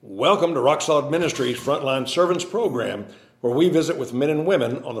Welcome to Rock Solid Ministries Frontline Servants Program, where we visit with men and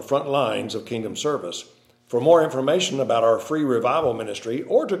women on the front lines of kingdom service. For more information about our free revival ministry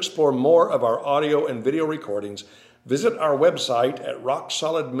or to explore more of our audio and video recordings, visit our website at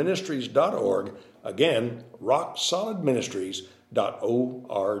rocksolidministries.org. Again,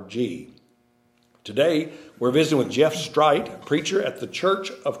 rocksolidministries.org. Today, we're visiting with Jeff Strite, preacher at the Church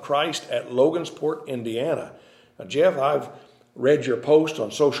of Christ at Logansport, Indiana. Now, Jeff, I've read your post on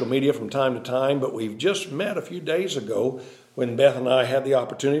social media from time to time, but we've just met a few days ago when Beth and I had the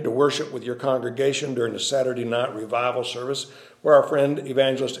opportunity to worship with your congregation during the Saturday night revival service where our friend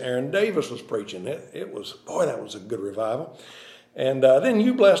evangelist Aaron Davis was preaching. That was a good revival. And then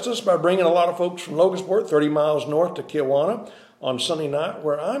you blessed us by bringing a lot of folks from Logansport, 30 miles north to Kiwanis on Sunday night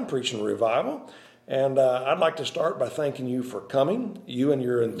where I'm preaching revival. And I'd like to start by thanking you for coming. You and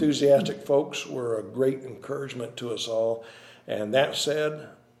your enthusiastic folks were a great encouragement to us all. And that said,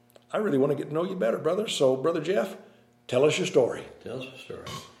 I really want to get to know you better, brother. So, Brother Jeff, tell us your story. Tell us your story.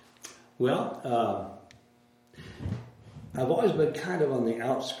 Well, I've always been kind of on the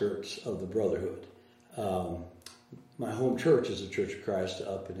outskirts of the brotherhood. My home church is the Church of Christ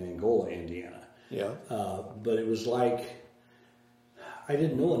up in Angola, Indiana. Yeah. But it was like I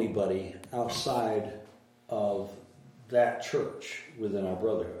didn't know anybody outside of that church within our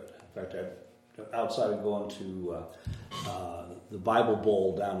brotherhood. In fact, outside of going to the Bible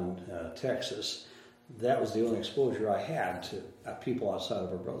Bowl down in Texas, that was the only exposure I had to people outside of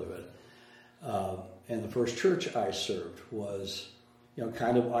our brotherhood. And the first church I served was,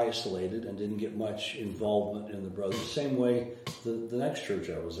 kind of isolated and didn't get much involvement in the brothers. Same way the next church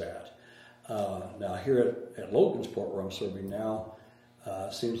I was at. Now here at Logansport, where I'm serving now,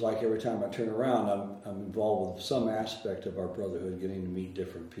 seems like every time I turn around, I'm involved with some aspect of our brotherhood, getting to meet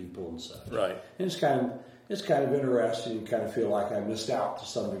different people and such. Right. And it's kind of interesting. You kind of feel like I missed out to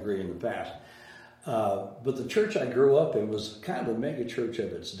some degree in the past. But the church I grew up in was kind of a mega church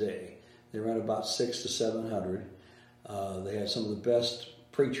of its day. They ran about 600 to 700. They had some of the best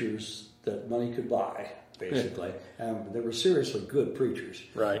preachers that money could buy, basically. They were seriously good preachers.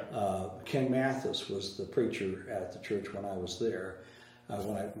 Right. Ken Mathis was the preacher at the church when I was there.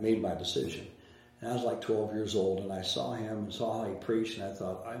 When I made my decision. And I was like 12 years old, and I saw him and saw how he preached, and I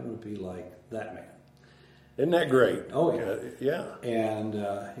thought, I want to be like that man. Isn't that great? Oh, yeah. Yeah. And,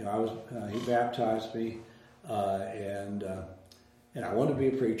 he baptized me, and I wanted to be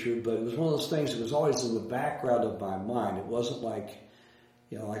a preacher, but it was one of those things that was always in the background of my mind. It wasn't like,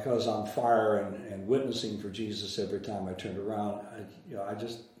 like I was on fire and witnessing for Jesus every time I turned around. I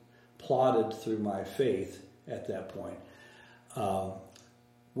just plodded through my faith at that point.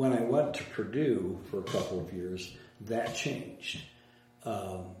 When I went to Purdue for a couple of years, that changed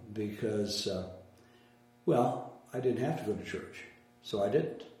because, I didn't have to go to church, so I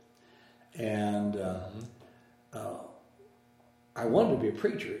didn't. And I wanted to be a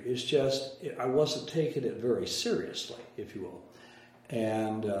preacher. It's just I wasn't taking it very seriously, if you will.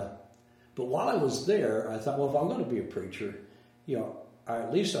 And but while I was there, I thought, well, if I'm going to be a preacher, I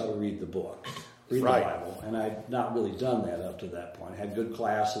at least ought to read the book. Read right. The Bible, and I'd not really done that up to that point. I had good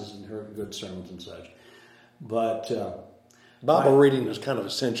classes and heard good sermons and such. But Bible reading is kind of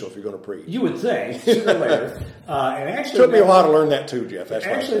essential if you're going to preach. You would think, sooner or later. And actually, it took me a while to learn that too, Jeff. That's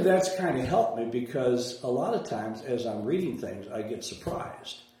kind of helped me because a lot of times as I'm reading things, I get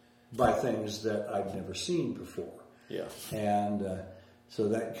surprised by things that I've never seen before. Yeah. And so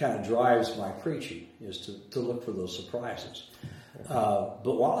that kind of drives my preaching, is to look for those surprises. But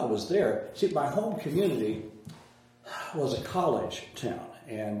while I was there, my home community was a college town.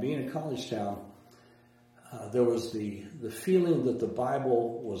 And being a college town, there was the feeling that the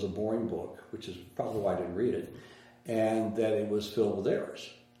Bible was a boring book, which is probably why I didn't read it, and that it was filled with errors.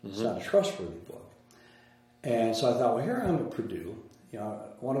 Mm-hmm. It's not a trustworthy book. And so I thought, well, here I'm at Purdue. I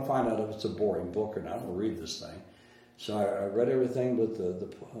want to find out if it's a boring book or not. I'm going to read this thing. So I read everything but the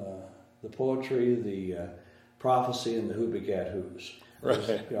poetry, the prophecy, and the who begat whos.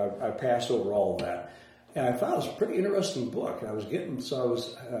 Right. I passed over all of that. And I found it was a pretty interesting book.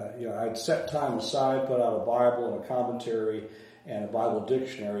 I'd set time aside, put out a Bible and a commentary and a Bible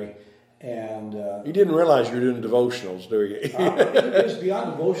dictionary. And you didn't realize you were doing devotionals, do you? It was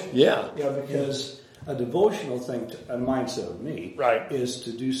beyond devotional. Yeah. Because a devotional thing, a mindset of me, right, is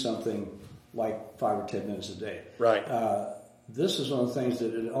to do something like 5 or 10 minutes a day. Right. This is one of the things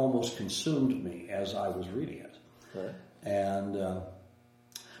that it almost consumed me as I was reading it. Right. And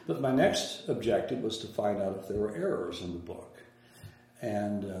but my next objective was to find out if there were errors in the book.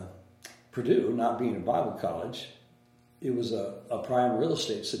 And Purdue, not being a Bible college, it was a prime real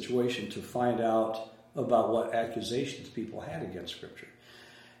estate situation to find out about what accusations people had against Scripture.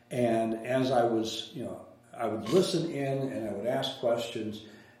 And as I was, I would listen in and I would ask questions,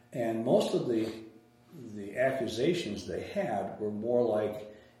 and most of the accusations they had were more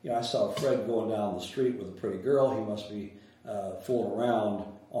like, I saw Fred going down the street with a pretty girl. He must be fooling around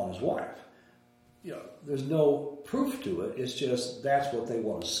on his wife. There's no proof to it. It's just that's what they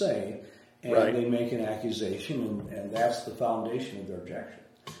want to say, and right. They make an accusation, and that's the foundation of their objection.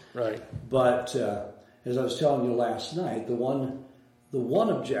 Right. But as I was telling you last night, the one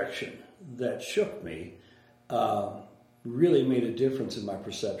objection that shook me really made a difference in my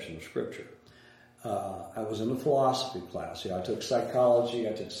perception of Scripture. I was in a philosophy class. I took psychology,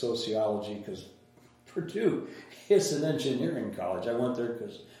 I took sociology, because Purdue is an engineering college. I went there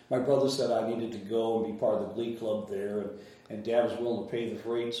because my brother said I needed to go and be part of the glee club there, and Dad was willing to pay the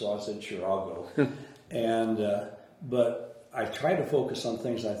freight, so I said, sure, I'll go. But I tried to focus on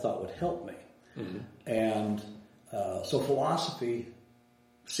things I thought would help me. Mm-hmm. And so philosophy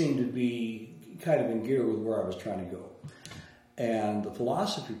seemed to be kind of in gear with where I was trying to go. And the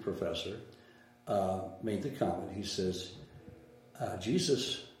philosophy professor made the comment. He says,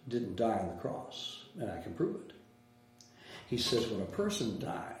 Jesus didn't die on the cross, and I can prove it. He says when a person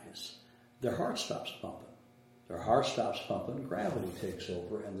dies, their heart stops pumping. Their heart stops pumping, gravity takes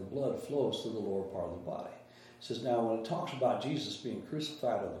over, and the blood flows to the lower part of the body. He says, now when it talks about Jesus being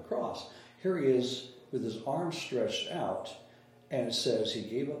crucified on the cross, here he is with his arms stretched out, and it says he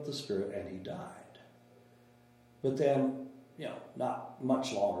gave up the spirit and he died. But then, not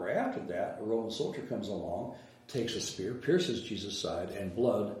much longer after that, a Roman soldier comes along, takes a spear, pierces Jesus' side, and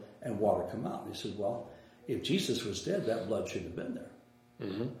blood and water come out. And he says, well, if Jesus was dead, that blood shouldn't have been there.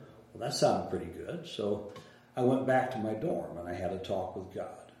 Mm-hmm. Well, that sounded pretty good. So I went back to my dorm and I had a talk with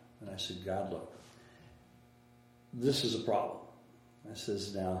God. And I said, God, look, this is a problem. I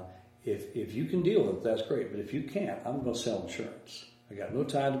says, now, if you can deal with it, that's great. But if you can't, I'm going to sell insurance. I got no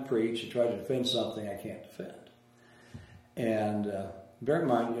time to preach and try to defend something I can't defend. And bear in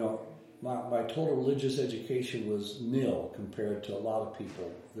mind, my total religious education was nil compared to a lot of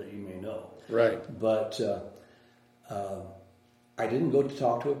people that you may know. Right. But I didn't go to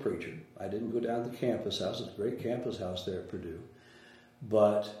talk to a preacher. I didn't go down to the campus house. It's a great campus house there at Purdue.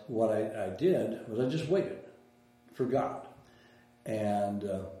 But what I did was I just waited for God. And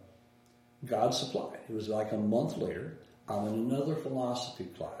God supplied. It was like a month later. I'm in another philosophy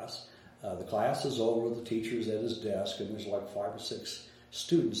class. The class is over. The teacher's at his desk, and there's like 5 or 6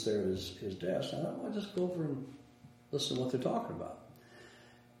 students there at his desk. And I thought, well, just go over and listen to what they're talking about.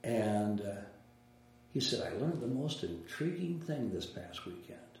 And he said, I learned the most intriguing thing this past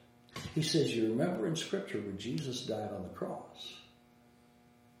weekend. He says, you remember in Scripture where Jesus died on the cross?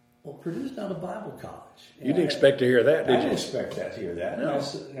 Well, Purdue's not a Bible college. You didn't expect to hear that, did you? I didn't expect to hear that. No. And I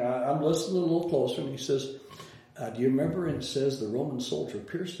said, I'm listening a little closer, and he says, do you remember, and it says the Roman soldier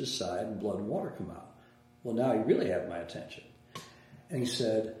pierced his side and blood and water come out? Well, now you really have my attention. And he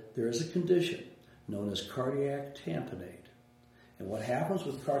said, there is a condition known as cardiac tamponade. And what happens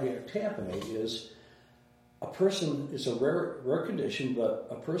with cardiac tamponade is a person, it's a rare condition, but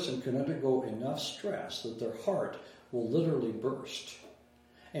a person can undergo enough stress that their heart will literally burst.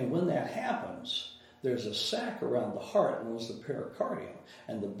 And when that happens, there's a sac around the heart known as the pericardium.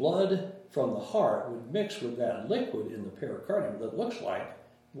 And the blood from the heart would mix with that liquid in the pericardium that looks like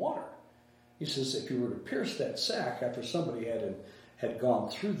water. He says if you were to pierce that sac after somebody had gone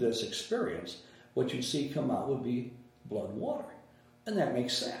through this experience, what you'd see come out would be blood and water. And that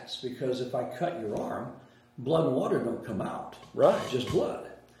makes sense, because if I cut your arm, blood and water don't come out. Right. Just blood.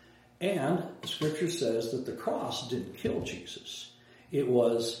 And the Scripture says that the cross didn't kill Jesus. It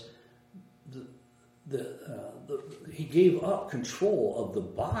was he gave up control of the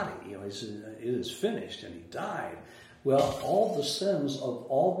body. He said, it is finished, and he died. Well, all the sins of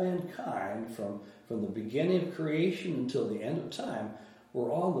all mankind from the beginning of creation until the end of time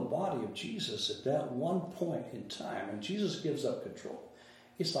were on the body of Jesus at that one point in time. And Jesus gives up control.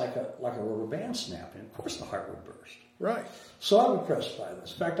 It's like a rubber band snapping. Of course the heart would burst. Right. So I'm impressed by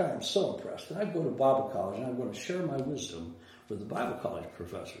this. In fact, I am so impressed. And I'd go to Bible college and I'm going to share my wisdom with the Bible college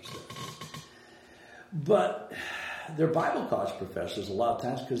professors there. But they're Bible college professors a lot of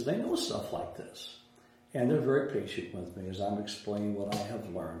times because they know stuff like this. And they're very patient with me as I'm explaining what I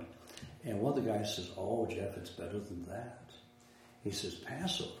have learned. And one of the guys says, oh, Jeff, it's better than that. He says,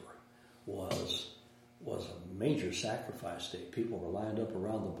 Passover was a major sacrifice day. People were lined up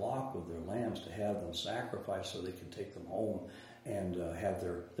around the block with their lambs to have them sacrificed so they could take them home and have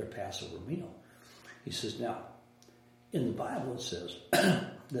their Passover meal. He says, now, in the Bible it says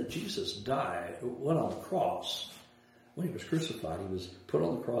that Jesus went on the cross. When he was crucified, he was put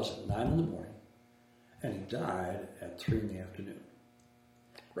on the cross at 9 in the morning, and he died at 3 in the afternoon.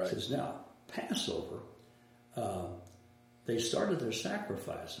 Right. He says, now, Passover, they started their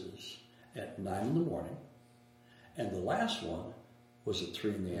sacrifices at 9 in the morning, and the last one was at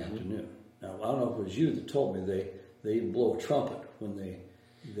 3 in the afternoon. Now, I don't know if it was you that told me they blow a trumpet when they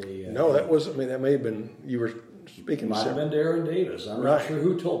no, that was, that may have been, you were speaking. Might have been Darren Davis. I'm not sure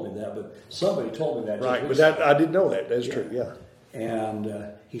who told me that, but somebody told me that. Right, but that I did know that. That's true, yeah.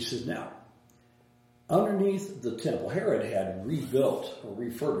 And he says, now, underneath the temple, Herod had rebuilt, or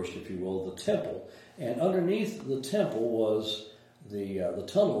refurbished, if you will, the temple. And underneath the temple was the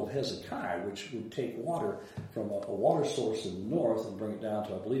tunnel of Hezekiah, which would take water from a water source in the north and bring it down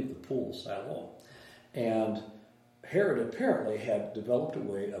to, I believe, the pool of Siloam. And Herod apparently had developed a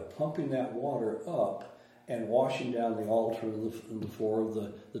way of pumping that water up and washing down the altar and the floor of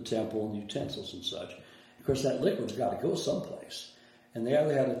the temple and the utensils and such. Of course, that liquid's got to go someplace. And they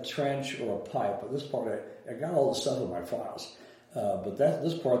either had a trench or a pipe. But this part, I got all the stuff in my files. But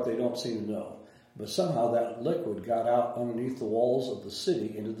this part they don't seem to know. But somehow that liquid got out underneath the walls of the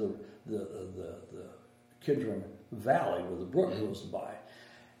city into the Kidron Valley where the brook goes by.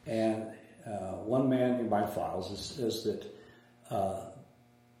 And one man in my files says that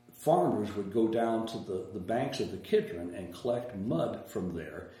farmers would go down to the banks of the Kidron and collect mud from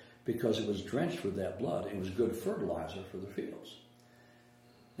there because it was drenched with that blood. It was good fertilizer for the fields.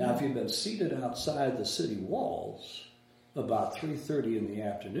 Now, if you'd been seated outside the city walls about 3:30 in the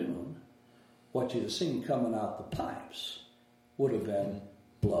afternoon, what you'd have seen coming out the pipes would have been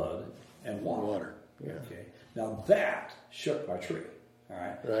blood and water. Yeah. Okay. Now that shook my tree. All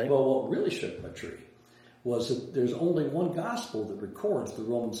right. Right. Well, what really shook my tree was that there's only one gospel that records the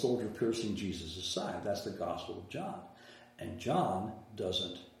Roman soldier piercing Jesus' side. That's the Gospel of John. And John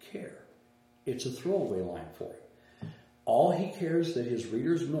doesn't care. It's a throwaway line for him. All he cares that his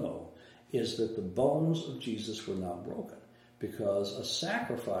readers know is that the bones of Jesus were not broken, because a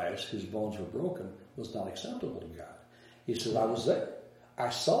sacrifice whose bones were broken was not acceptable to God. He said, I was there.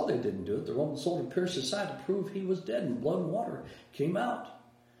 I saw they didn't do it. The Roman soldier pierced his side to prove he was dead, and blood and water came out.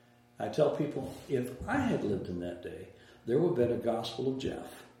 I tell people, if I had lived in that day, there would have been a Gospel of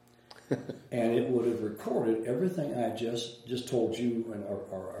Jeff. And it would have recorded everything I just told you and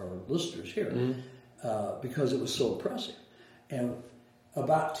our listeners here, because it was so impressive. And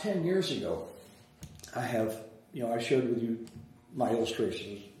about 10 years ago, I shared with you my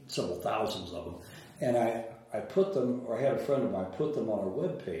illustrations, several thousands of them, and I put them, or I had a friend of mine put them on our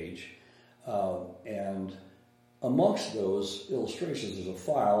webpage, and amongst those illustrations is a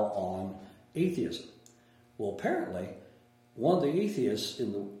file on atheism. Well, apparently, one of the atheists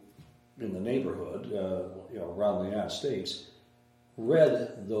in the neighborhood, around the United States,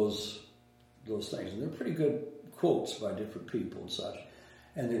 read those things, and they're pretty good quotes by different people and such,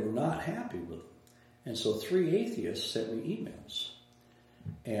 and they were not happy with them. And so 3 atheists sent me emails,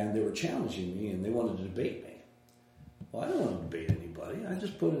 and they were challenging me, and they wanted to debate me. Well, I don't want to debate anybody. I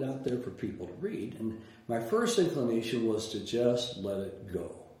just put it out there for people to read. And my first inclination was to just let it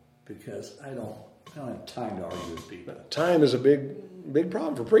go, because I don't have time to argue with people. Time is a big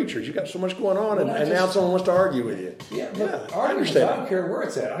problem for preachers. You got so much going on, and now someone wants to argue with you. Yeah, but I understand. I don't care where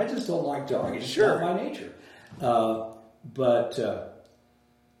it's at. I just don't like to argue. It's not my nature. But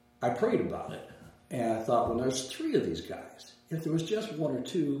I prayed about it, and I thought, well, there's 3 of these guys. If there was just 1 or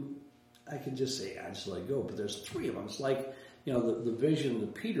 2, I could just say, I just let it go. But there's 3 of them. It's like, the vision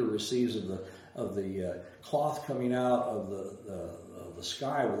that Peter receives of the cloth coming out of the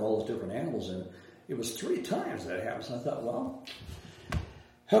sky with all those different animals in it. It was 3 times that happens. And I thought, well,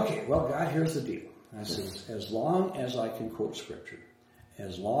 okay, God, here's the deal. I said, as long as I can quote Scripture,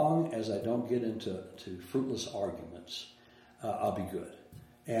 as long as I don't get into fruitless arguments, I'll be good.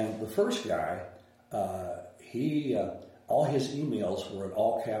 And the first guy, all his emails were in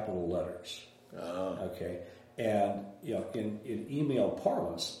all capital letters. Okay, and in email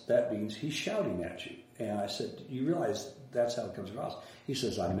parlance, that means he's shouting at you. And I said, "Do you realize that's how it comes across?" He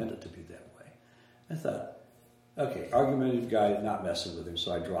says, "I meant it to be that way." I thought, okay, argumentative guy, not messing with him,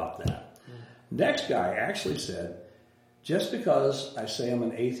 so I dropped that. Next guy actually said, "Just because I say I'm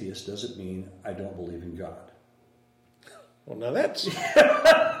an atheist doesn't mean I don't believe in God." Well, now that's...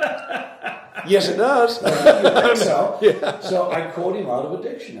 Yes, it does. So, yeah. So I quote him out of a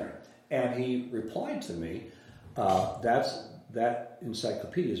dictionary. And he replied to me, that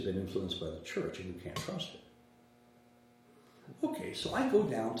encyclopedia has been influenced by the church and you can't trust it. Okay, so I go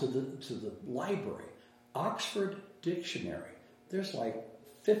down to the library, Oxford Dictionary. There's like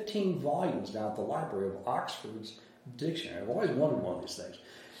 15 volumes down at the library of Oxford's dictionary. I've always wanted one of these things.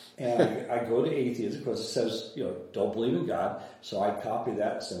 And I go to atheism because it says, don't believe in God. So I copy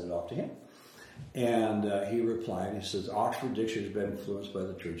that and send it off to him. And he replied, he says, Oxford Dictionary has been influenced by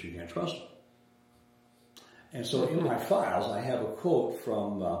the church, you can't trust them. And so in my files, I have a quote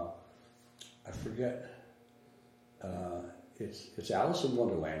from, I forget, it's Alice in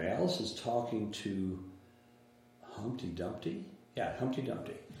Wonderland. Alice is talking to Humpty Dumpty. Yeah, Humpty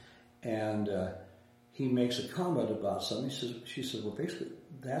Dumpty. And he makes a comment about something. She says, well, basically,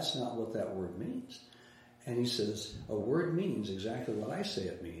 that's not what that word means. And he says, a word means exactly what I say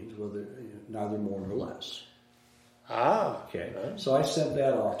it means, whether neither more nor less. Ah. Okay. So I sent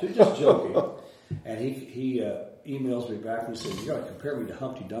that off to just joking. And he emails me back and he says, you got to compare me to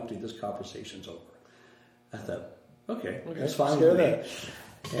Humpty Dumpty. This conversation's over. I thought, okay, that's fine with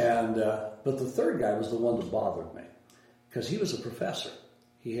me. And but the third guy was the one that bothered me because he was a professor.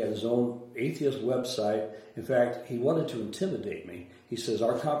 He had his own atheist website. In fact, he wanted to intimidate me. He says,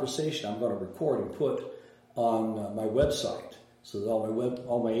 our conversation I'm going to record and put on my website so that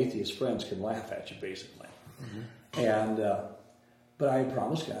all my atheist friends can laugh at you, basically. Mm-hmm. And but I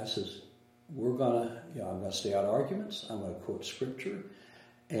promised God, I says, I'm going to stay out of arguments. I'm going to quote scripture.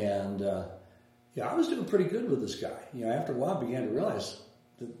 And I was doing pretty good with this guy. After a while, I began to realize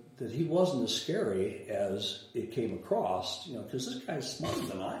that he wasn't as scary as it came across, because this guy's smarter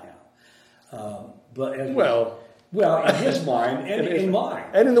than I am. Well, in his mind and in mine.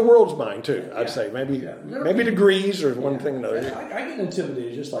 And in the world's mind, too, I'd say. Maybe degrees or one thing or another. I get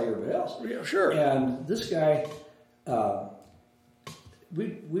intimidated just like everybody else. Yeah, sure. And this guy,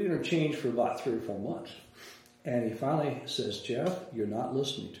 we interchanged for about 3 or 4 months. And he finally says, Jeff, you're not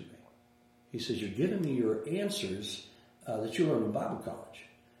listening to me. He says, you're giving me your answers that you learned in Bible college.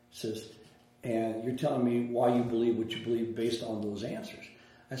 He says, and you're telling me why you believe what you believe based on those answers.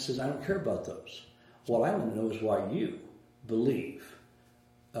 I says, I don't care about those. What I want to know is why you believe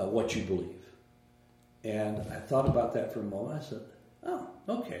what you believe. And I thought about that for a moment. I said, oh,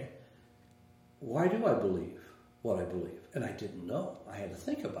 okay. Why do I believe what I believe? And I didn't know. I had to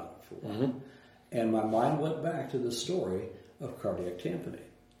think about it for a while. Mm-hmm. And my mind went back to the story of cardiac tamponade.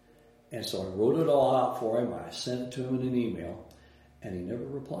 And so I wrote it all out for him. I sent it to him in an email, and he never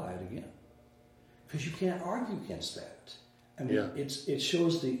replied again. Because you can't argue against that. I mean, it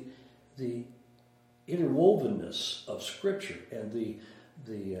shows the interwovenness of Scripture and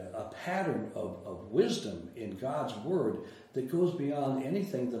a pattern of wisdom in God's Word that goes beyond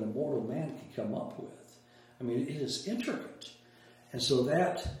anything that a mortal man can come up with. I mean, it is intricate. And so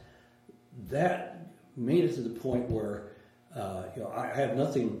that made it to the point where I have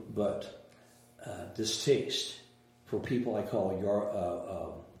nothing but distaste for people I call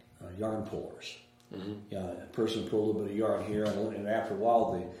yarn pullers. Mm-hmm. A person pull a little bit of yarn here, and after a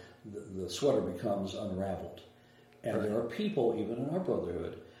while the sweater becomes unraveled. And right. There are people, even in our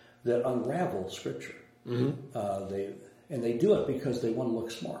brotherhood, that unravel Scripture. Mm-hmm. They do it because they want to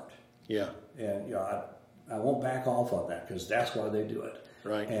look smart. Yeah. And I won't back off on that because that's why they do it.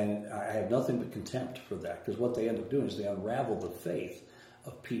 Right. And I have nothing but contempt for that because what they end up doing is they unravel the faith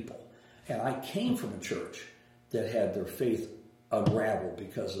of people. And I came from a church that had their faith unraveled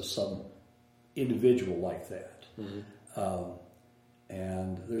because of some individual like that. Mm-hmm.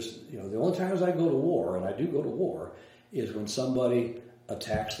 And there's, the only times I go to war, and I do go to war, is when somebody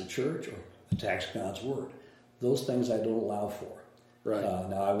attacks the church or attacks God's Word. Those things I don't allow for. Right.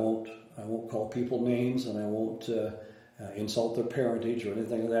 Now I won't call people names, and I won't insult their parentage or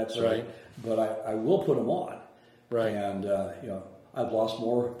anything of that sort. Right. But I will put them on. Right. And I've lost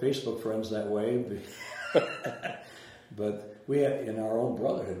more Facebook friends that way. But we had, in our own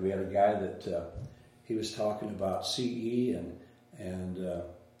brotherhood, we had a guy that he was talking about CE and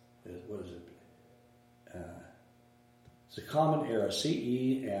what is it? It's a common era,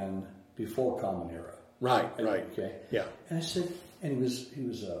 CE and before common era. Right. Okay. Yeah. And I said, and he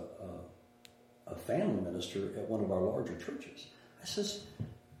was a family minister at one of our larger churches. I says,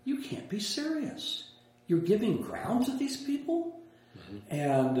 you can't be serious. You're giving ground to these people? Mm-hmm.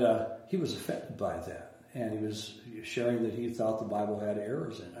 And he was offended by that. And he was sharing that he thought the Bible had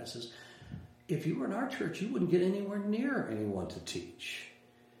errors in it. I says, if you were in our church, you wouldn't get anywhere near anyone to teach.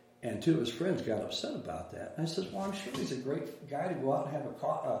 And 2 of his friends got upset about that. And I said, well, I'm sure he's a great guy to go out and have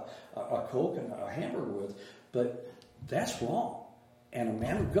a Coke and a hamburger with, but that's wrong. And a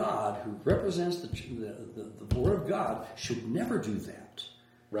man of God who represents the Word of God should never do that.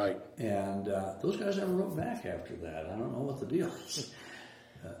 Right. And those guys never wrote back after that. I don't know what the deal is.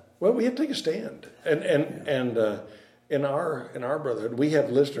 Well, we have to take a stand. And in our brotherhood, we have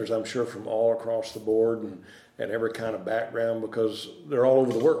listeners, I'm sure, from all across the board and every kind of background because they're all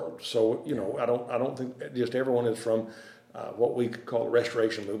over the world. So, I don't think just everyone is from what we call the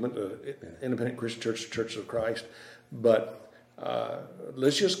Restoration Movement, the Independent Christian Church, Church of Christ. But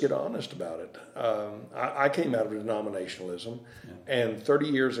let's just get honest about it. I came out of denominationalism, and 30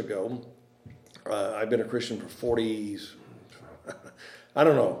 years ago, I've been a Christian for 40, I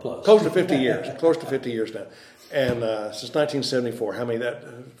don't know, close to 50 years, now. And since 1974, how many that?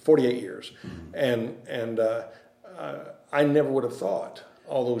 48 years. And I never would have thought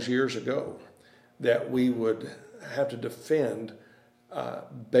all those years ago that we would have to defend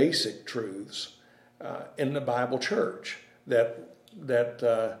basic truths in the Bible church that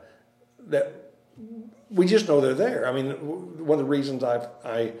we just know they're there. I mean, one of the reasons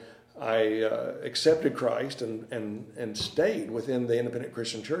I accepted Christ and stayed within the Independent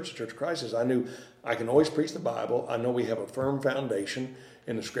Christian Church, the Church of Christ, is I knew I can always preach the Bible. I know we have a firm foundation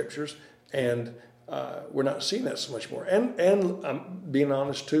in the Scriptures, and we're not seeing that so much more. And I'm being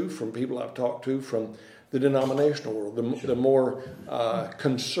honest too, from people I've talked to from the denominational world, the more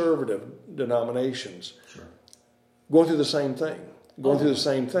conservative denominations, going through the same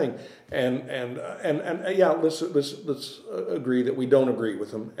thing. And yeah, let's agree that we don't agree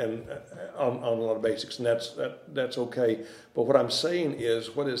with them and on a lot of basics, and that's okay. But what I'm saying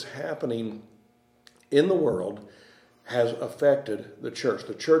is, what is happening in the world has affected the church.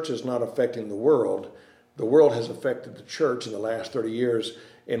 The church is not affecting the world. The world has affected the church in the last 30 years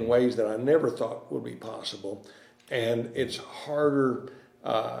in ways that I never thought would be possible, and it's harder.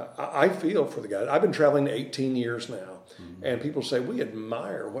 I feel for the guys. I've been traveling 18 years now, and people say, we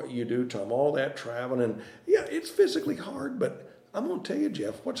admire what you do, Tom, all that traveling. And yeah, it's physically hard, but I'm going to tell you,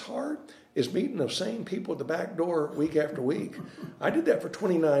 Jeff, what's hard is meeting the same people at the back door week after week. I did that for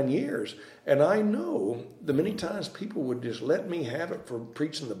 29 years, and I know the many times people would just let me have it for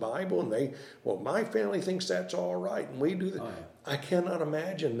preaching the Bible, and my family thinks that's all right, and we do that. Oh, yeah. I cannot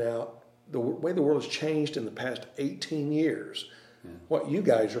imagine now the way the world has changed in the past 18 years. Yeah. What you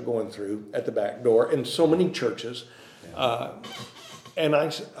guys are going through at the back door in so many churches, and I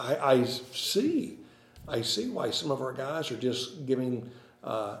see why some of our guys are just giving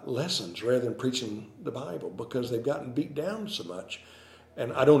lessons rather than preaching the Bible, because they've gotten beat down so much,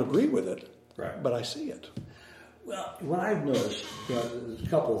 and I don't agree with it, but I see it. Well, what I've noticed, there's a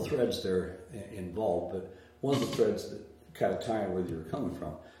couple of threads there involved, but one of the threads that kind of tie in where you're coming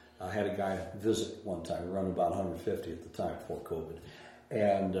from. I had a guy visit one time, around about 150 at the time before COVID,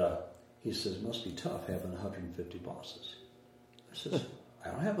 and he says, it must be tough having 150 bosses. I says, I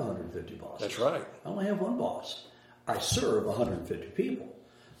don't have 150 bosses. That's right. I only have one boss. I serve 150 people,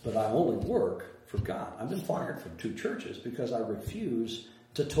 but I only work for God. I've been fired from 2 churches because I refuse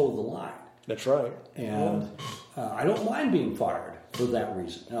to toe the line. That's right. And I don't mind being fired for that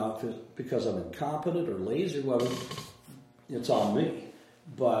reason. Now, if it's because I'm incompetent or lazy or whatever, it's on me.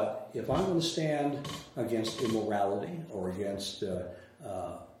 But if I'm going to stand against immorality or against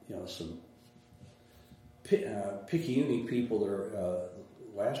some picky people that are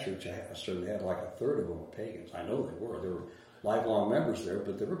last church I served had like a third of them were pagans. I know they were. They were lifelong members there,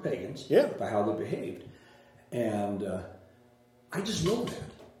 but they were pagans by how they behaved. And I just know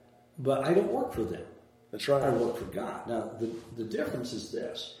that. But I don't work for them. That's right. I work for God. Now, the difference is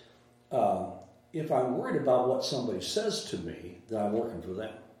this. If I'm worried about what somebody says to me, then I'm working for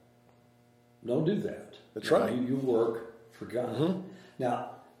them. Don't do that. That's right. You work for God. Mm-hmm.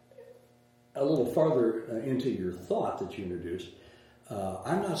 Now, a little farther into your thought that you introduced,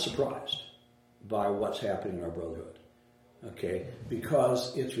 I'm not surprised by what's happening in our brotherhood. Okay?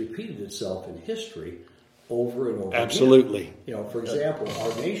 Because it's repeated itself in history over and over Absolutely. again. For example,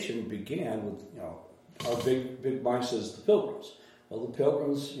 our nation began with, our big mind says the Pilgrims. Well, the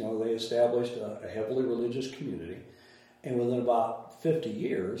Pilgrims, they established a heavily religious community, and within about 50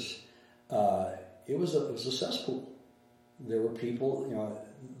 years, it was a cesspool. There were people,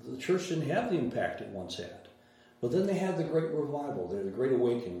 the church didn't have the impact it once had. But then they had the Great Revival, the Great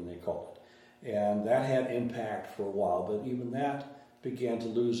Awakening, they call it. And that had impact for a while, but even that began to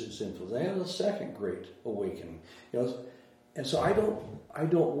lose its influence. They had a second Great Awakening. And so I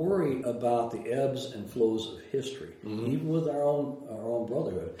don't worry about the ebbs and flows of history, even with our own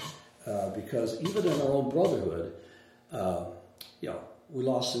brotherhood, because even in our own brotherhood, we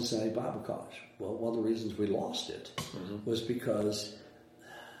lost Cincinnati Bible College. Well, one of the reasons we lost it was because,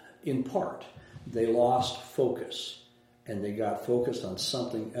 in part, they lost focus, and they got focused on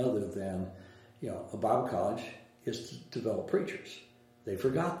something other than, a Bible college is to develop preachers. They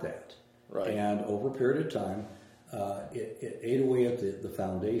forgot that, and over a period of time, it ate away at the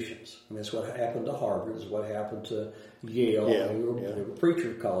foundations. I mean, that's what happened to Harvard. It's what happened to Yale. They were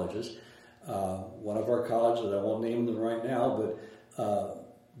preacher colleges. One of our colleges, I won't name them right now, but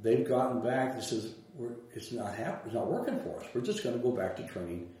they've gotten back. This is it's not working for us. We're just going to go back to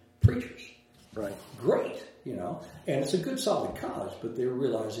training preachers. Right. Great, and it's a good solid college, but they were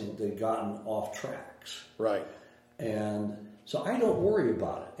realizing they'd gotten off tracks. Right. And so I don't worry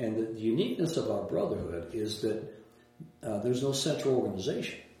about it. And the uniqueness of our brotherhood is that there's no central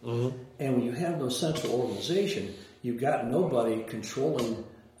organization. Mm-hmm. And when you have no central organization, you've got nobody controlling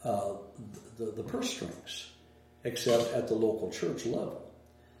the purse strings except at the local church level.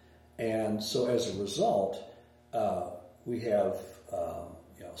 And so as a result, we have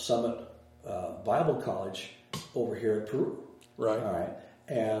Summit Bible College over here at Peru. Right. All right.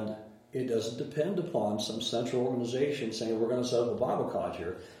 And it doesn't depend upon some central organization saying we're going to set up a Bible college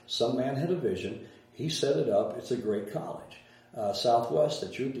here. Some man had a vision. He set it up. It's a great college. Southwest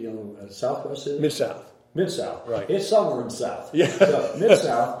that you're dealing with, Southwest is? Mid-South. Mid-South. Right. It's somewhere in the South. Yeah. So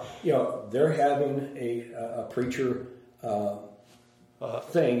Mid-South, they're having a preacher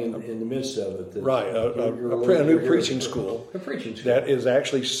thing in the midst of it. That Right. A new preaching school. A preaching school. That is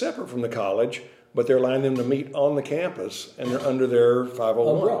actually separate from the college, but they're allowing them to meet on the campus, and they're under their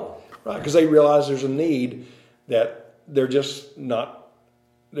 501. Umbrella. Right, because they realize there's a need that they're just not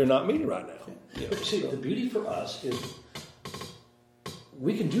meeting right now. But see, the beauty for us is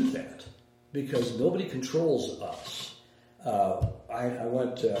we can do that because nobody controls us. I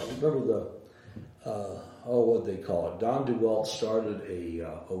went to, remember what they call it? Don DeWalt started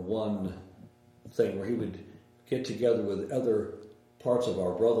a one thing where he would get together with other parts of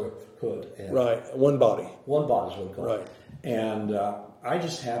our brotherhood. And Right, one body. One body is what we call Right. it. And I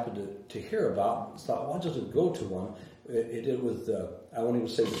just happened to hear about it. Thought, why don't you go to one? It did with, I won't even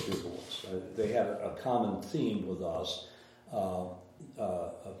say which group it was. They had a common theme with us of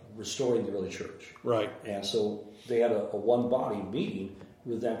restoring the early church. Right. And so they had a one body meeting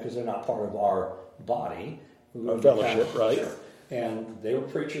with them because they're not part of our body. Our fellowship, right. Sure. And they were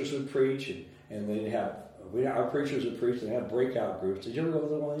preachers who preach, and they'd have, our preachers would preach, and they had breakout groups. Did you ever go to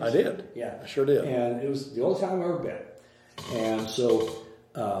one of these? I did. Yeah. I sure did. And it was the only time I've ever been. And so,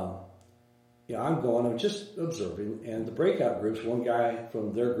 I'm going, I'm just observing, and the breakout groups, one guy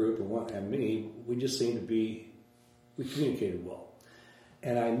from their group and me, we just seemed to be, we communicated well.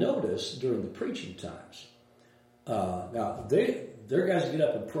 And I noticed during the preaching times, now their guys get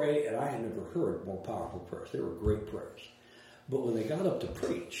up and pray, and I had never heard more powerful prayers. They were great prayers. But when they got up to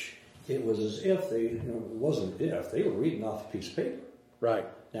preach, it was as if it wasn't if, they were reading off a piece of paper. Right.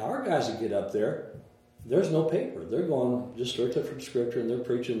 Now our guys that get up there's no paper. They're going just straight from Scripture, and they're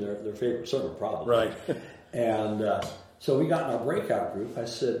preaching their favorite sermon, probably. Right. And so we got in our breakout group. I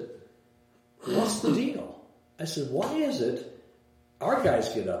said, what's the deal? I said, why is it our guys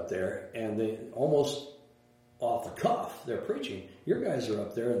get up there, and they almost off the cuff, they're preaching. Your guys are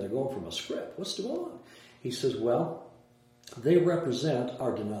up there, and they're going from a script. What's going on? He says, well, they represent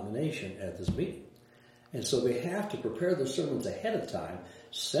our denomination at this meeting. And so they have to prepare their sermons ahead of time,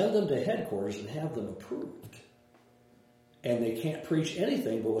 send them to headquarters, and have them approved. And they can't preach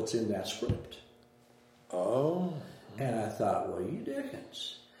anything but what's in that script. Oh. And I thought, well, you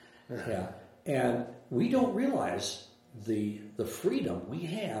dickens. Yeah. And we don't realize the freedom we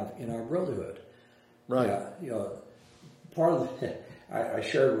have in our brotherhood. Right. Part of I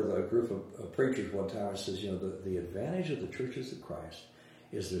shared with a group of preachers one time. I says, the advantage of the churches of Christ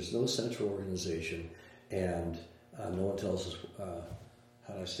is there's no central organization, and no one tells us,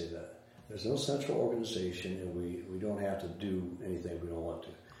 how do I say that? There's no central organization, and we don't have to do anything we don't want to.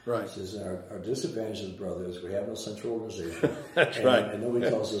 Right. It says our disadvantage as brothers is we have no central organization. That's right. And nobody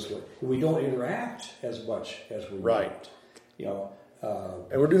tells us we don't interact as much as we Right. want.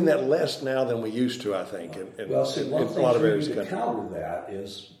 And we're doing that less now than we used to, I think, in One a thing lot of we areas do of the to country. counter that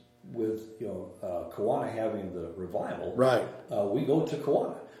is with Kiwana having the revival. Right. We go to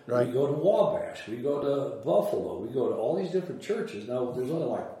Kiwana. Right. We go to Wabash. We go to Buffalo. We go to all these different churches. Now, there's only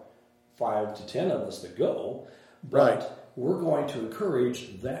like 5 to 10 of us that go, but Right. we're going to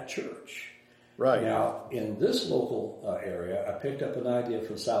encourage that church. Right. Now, in this local area, I picked up an idea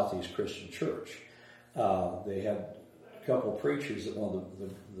from Southeast Christian Church. They had a couple of preachers at one of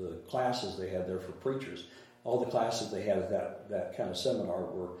the classes they had there for preachers. All the classes they had at that kind of seminar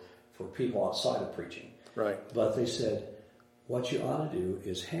were for people outside of preaching. Right. But they said, what you ought to do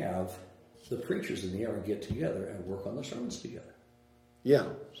is have the preachers in the area get together and work on the sermons together. Yeah.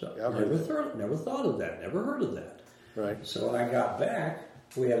 So Yeah, I've never thought of that, never heard of that. Right. So when I got back,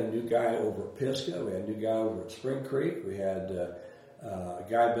 we had a new guy over at Pisgah, we had a new guy over at Spring Creek, we had a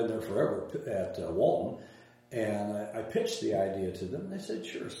guy been there forever at Walton, and I pitched the idea to them, and they said,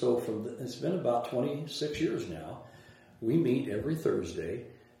 sure. So it's been about 26 years now. We meet every Thursday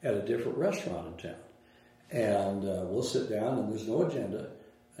at a different restaurant in town, and we'll sit down, and there's no agenda.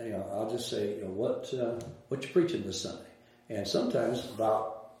 I'll just say, what you preaching this Sunday? And sometimes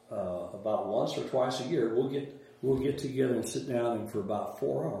about about once or twice a year, we'll get together and sit down, and for about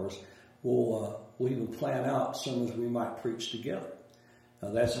 4 hours, we'll even plan out sermons we might preach together.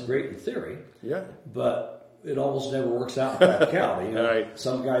 Now that's great in theory, but it almost never works out in practicality. Right.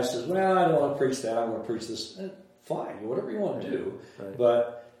 Some guy says, "Well, I don't want to preach that. I want to preach this." Fine, whatever you want to do,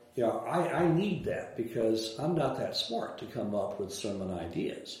 but I need that because I'm not that smart to come up with sermon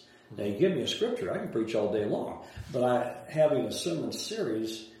ideas. Now, you give me a scripture, I can preach all day long. But having a sermon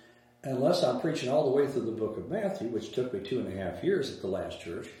series, unless I'm preaching all the way through the book of Matthew, which took me 2.5 years at the last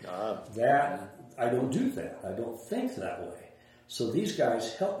church, that I don't do that. I don't think that way. So these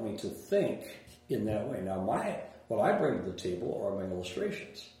guys help me to think in that way. Now, what I bring to the table are my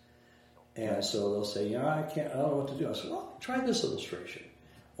illustrations. And so they'll say, I don't know what to do. I say, well, try this illustration.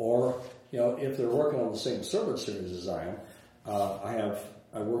 Or, if they're working on the same sermon series as I am,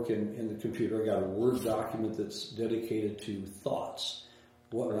 I work in the computer. I got a Word document that's dedicated to thoughts.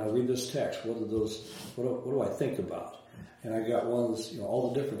 When I read this text, what do I think about? And I got one of those,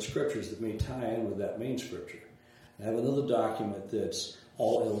 all the different scriptures that may tie in with that main scripture. I have another document that's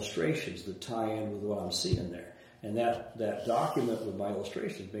all illustrations that tie in with what I'm seeing there. And that document with my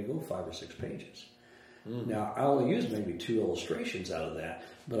illustrations may go 5 or 6 pages. Now, I only use maybe 2 illustrations out of that,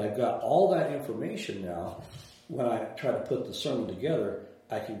 but I've got all that information now. When I try to put the sermon together,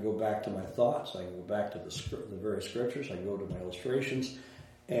 I can go back to my thoughts, I can go back to the various scriptures, I can go to my illustrations,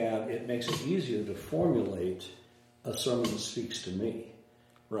 and it makes it easier to formulate a sermon that speaks to me.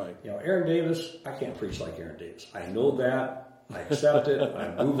 Right. Aaron Davis, I can't preach like Aaron Davis. I know that, I accept it,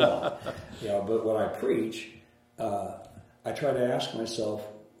 I move on. But when I preach, I try to ask myself,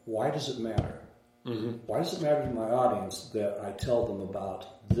 why does it matter? Mm-hmm. Why does it matter to my audience that I tell them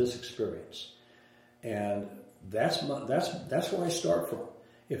about this experience? And that's where I start from.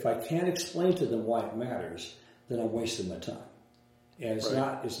 If I can't explain to them why it matters, then I'm wasting my time. And it's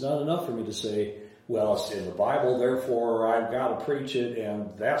not enough for me to say, well, it's in the Bible, therefore I've got to preach it,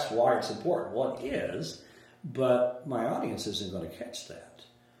 and that's why it's important. Well, it is, but my audience isn't going to catch that.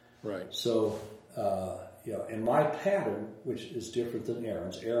 Right. So, and my pattern, which is different than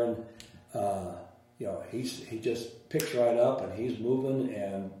Aaron's. Aaron, he just picks right up and he's moving,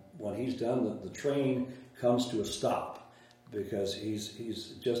 and when he's done, the train comes to a stop because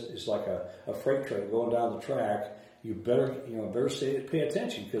it's like a freight train going down the track. You better pay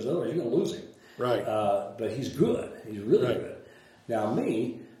attention because otherwise you're going to lose him. Right. But he's good. He's really good. Now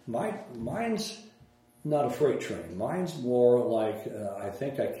mine's not a freight train. Mine's more like I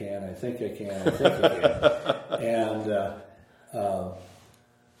think I can. And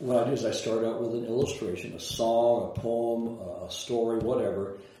what I do is I start out with an illustration, a song, a poem, a story,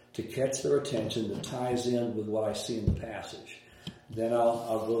 whatever, to catch their attention that ties in with what I see in the passage. Then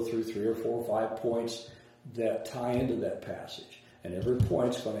I'll go through 3 or 4 or 5 points that tie into that passage. And every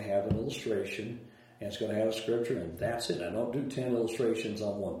point's going to have an illustration, and it's going to have a scripture, and that's it. I don't do 10 illustrations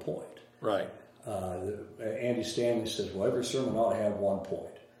on one point. Right. Andy Stanley says, well, every sermon ought to have 1 point.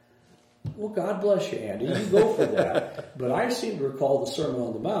 Well, God bless you, Andy. You go for that. But I seem to recall the Sermon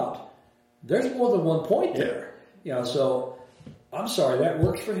on the Mount. There's more than 1 point there. So I'm sorry, that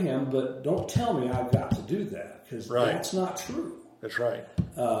works for him, but don't tell me I've got to do that, because that's not true. That's right.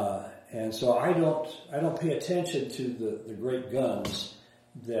 And so I don't pay attention to the great guns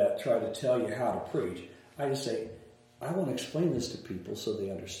that try to tell you how to preach. I just say, I want to explain this to people so they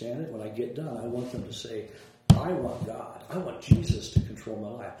understand it. When I get done, I want them to say, I want God. I want Jesus to control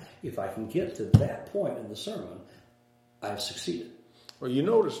my life. If I can get to that point in the sermon, I've succeeded. Well, you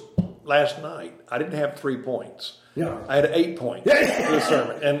noticed last night I didn't have 3 points. Yeah, I had 8 points for the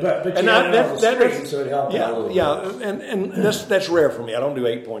sermon, and but and so it helped out a little bit. and that's rare for me. I don't do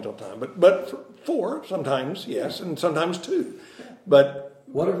 8 points all the time, but 4 sometimes, yes, and sometimes 2. But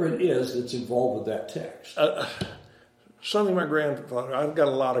whatever it is that's involved with that text. Something my grandfather, I've got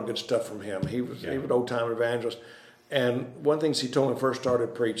a lot of good stuff from him. He was an old time evangelist, and one of the things he told me when I first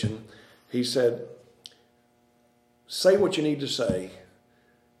started preaching, he said, "Say what you need to say.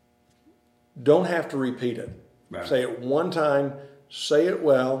 Don't have to repeat it. Right. Say it one time, say it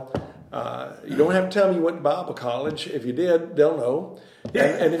well. You don't have to tell them you went to Bible college. If you did, they'll know.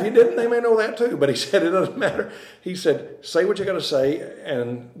 And if you didn't, they may know that too. But he said it doesn't matter. He said, say what you got to say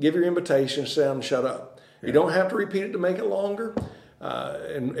and give your invitation, sit down and shut up. Yeah. You don't have to repeat it to make it longer.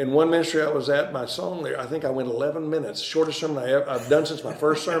 In one ministry I was at, my song there, I think I went 11 minutes, shortest sermon I've done since my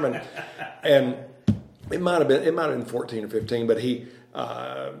first sermon. And it might have been 14 or 15, but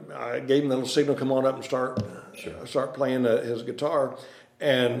I gave him the little signal, come on up and start playing his guitar.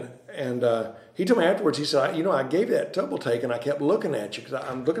 And he told me afterwards, he said, I gave you that double take and I kept looking at you because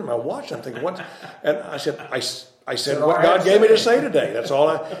I'm looking at my watch and I'm thinking, what? And I said, I I said what God gave me to say today. That's all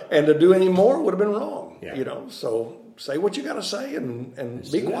and to do any more would have been wrong. Yeah. So say what you got to say and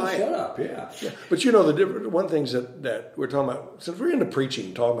be quiet. Shut up, yeah. But the one things that we're talking about, since we're into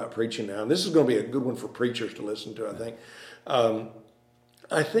preaching, talking about preaching now, and this is going to be a good one for preachers to listen to, I think.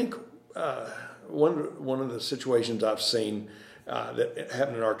 I think one of the situations I've seen that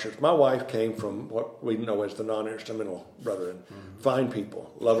happened in our church, my wife came from what we know as the non-instrumental brethren. Fine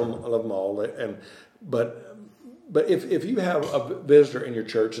people, love them all, But if you have a visitor in your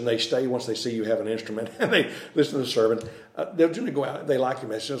church and they stay once they see you have an instrument and they listen to the sermon, they'll generally go out. They like your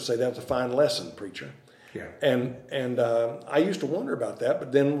message. They'll say that's a fine lesson, preacher. Yeah. And I used to wonder about that,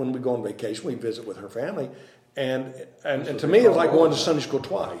 but then when we go on vacation, we visit with her family, and to me it was like going to Sunday school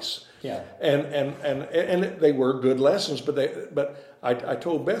twice. Yeah. And they were good lessons, but I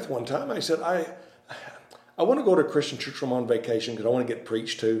told Beth one time, I said I want to go to a Christian church when I'm on vacation because I want to get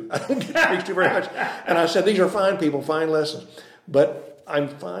preached to. I don't get preached to very much. And I said, these are fine people, fine lessons. But I'm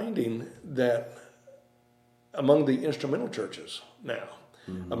finding that among the instrumental churches now,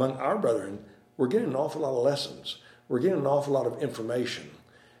 among our brethren, we're getting an awful lot of lessons. We're getting an awful lot of information.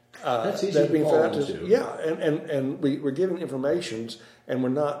 That's easy to fall into. Yeah, and we're giving informations, and we're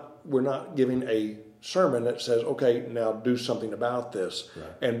not giving a sermon that says, okay, now do something about this,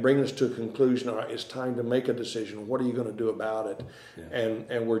 and bring us to a conclusion. All right, it's time to make a decision. What are you going to do about it? Yeah.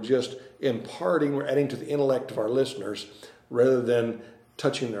 And we're just imparting, we're adding to the intellect of our listeners rather than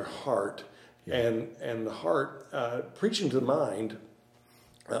touching their heart. Yeah. And the heart, preaching to the mind,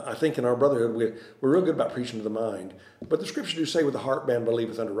 I think in our brotherhood, we're real good about preaching to the mind. But the scriptures do say, with the heart man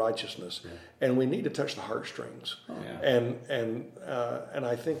believeth unto righteousness. Yeah. And we need to touch the heartstrings. Oh, yeah. And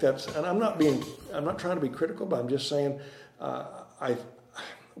I think that's, and I'm not trying to be critical, but I'm just saying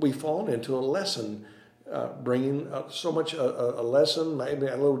we've fallen into a lesson, bringing so much a lesson, maybe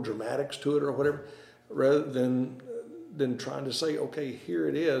a little dramatics to it or whatever, rather than trying to say, okay, here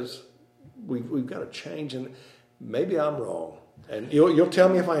it is. We've got to change, and maybe I'm wrong. And you'll tell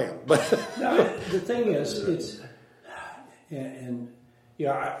me if I am. But no, the thing is,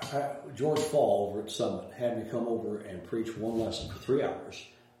 George Fall over at Summit had me come over and preach one lesson for 3 hours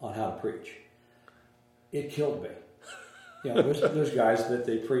on how to preach. It killed me. There's guys that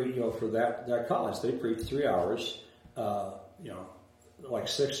they preach, for that college, they preach 3 hours, like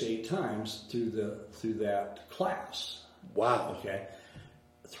 6 to 8 times through that class. Wow. Okay.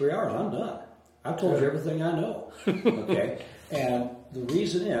 3 hours, I'm done. I've told you everything I know. Okay. And the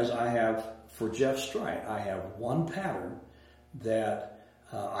reason is for Jeff Strite, I have one pattern that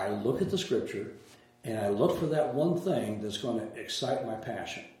I look at the scripture and I look for that one thing that's going to excite my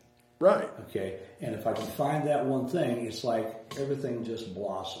passion. Right. Okay. And if I can find that one thing, it's like everything just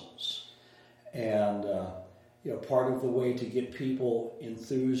blossoms. And, part of the way to get people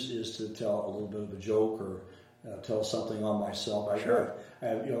enthused is to tell a little bit of a joke or tell something on myself. Sure.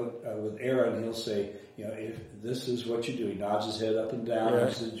 With Aaron, he'll say, if this is what you do, he nods his head up and down.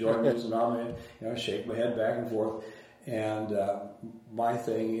 He says, join me as an amen. Shake my head back and forth. And my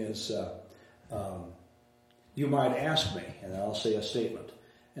thing is, you might ask me, and I'll say a statement,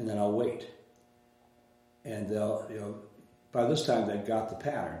 and then I'll wait. And they'll, by this time they've got the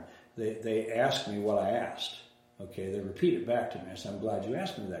pattern. They ask me what I asked. Okay, they repeat it back to me. I say, I'm glad you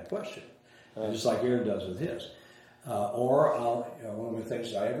asked me that question. Just like Aaron does with his. Or one of the things,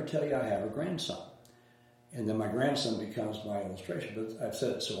 did I ever tell you I have a grandson? And then my grandson becomes my illustration. But I've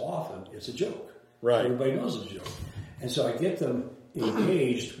said it so often, it's a joke. Right. Everybody knows it's a joke. And so I get them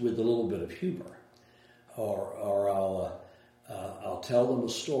engaged with a little bit of humor. Or I'll tell them a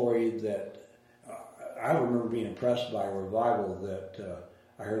story that I remember being impressed by a revival that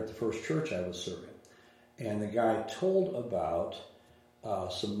I heard at the first church I was serving. And the guy told about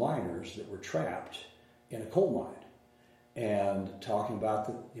some miners that were trapped in a coal mine, and talking about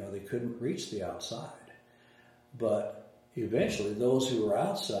that they couldn't reach the outside, but eventually those who were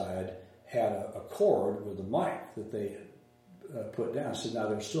outside had a cord with a mic that they put down. So now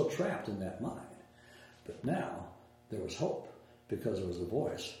they're still trapped in that mine, but now there was hope because there was a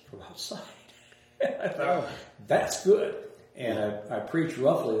voice from outside. I thought, that's good. And I preached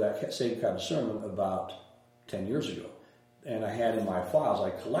roughly that same kind of sermon about 10 years ago. And I had in my files, I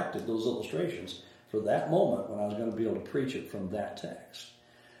collected those illustrations for that moment when I was going to be able to preach it from that text.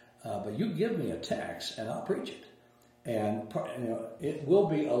 But you give me a text and I'll preach it. And it will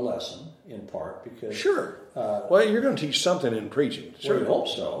be a lesson in part because... Sure. Well, you're going to teach something in preaching. Sure. Well, I hope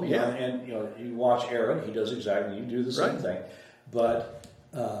so. Yeah. And you watch Aaron, he does exactly, you do the same thing. But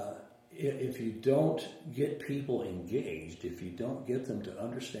if you don't get people engaged, if you don't get them to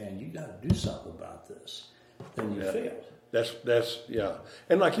understand, you got to do something about this, then you failed. That's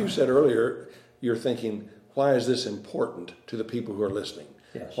And like you said earlier, you're thinking, why is this important to the people who are listening?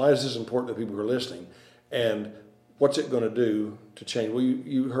 Yes. Why is this important to the people who are listening? And what's it going to do to change? Well,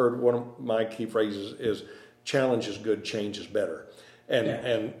 you heard one of my key phrases is challenge is good, change is better.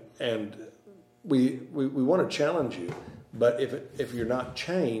 And we want to challenge you, but if you're not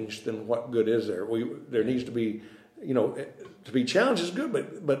changed, then what good is there? There needs to be, to be challenged is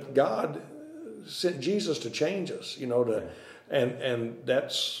good, but God sent Jesus to change us, and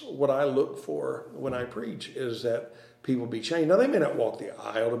that's what I look for when I preach, is that people be changed. Now, they may not walk the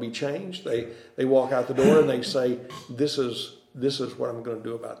aisle to be changed. They walk out the door and they say, this is what I'm going to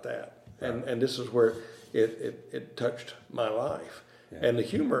do about that. And this is where it touched my life. Yeah. And the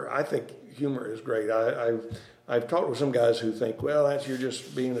humor, I think humor is great. I've talked with some guys who think, well, you're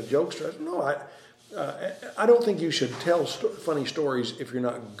just being a jokester. No, I don't think you should tell funny stories if you're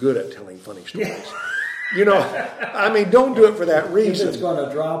not good at telling funny stories. Don't do it for that reason. If it's going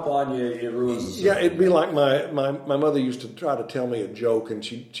to drop on you, it ruins the Yeah, it'd be like my mother used to try to tell me a joke, and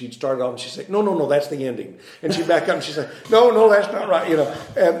she'd start it off and she'd say, no, that's the ending. And she'd back up and she'd say, no, that's not right,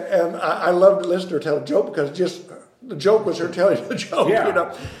 And I loved to listen to her tell a joke because just the joke was her telling the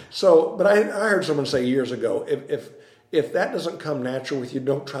joke, So, but I heard someone say years ago, if that doesn't come natural with you,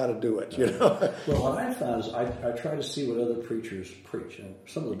 don't try to do it, Well, what I found is I try to see what other preachers preach. And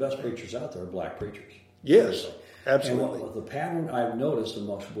some of the best preachers out there are black preachers. Yes, absolutely. And the pattern I've noticed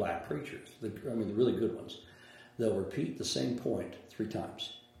amongst black preachers, the really good ones, they'll repeat the same point 3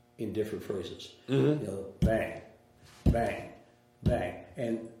 times in different phrases. Mm-hmm. Bang, bang, bang.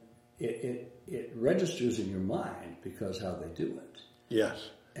 And it registers in your mind because how they do it.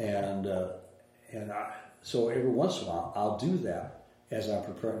 Yes. So every once in a while, I'll do that as I'm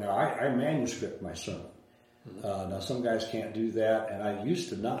preparing. Now, I manuscript my sermon. Mm-hmm. Now, some guys can't do that, and I used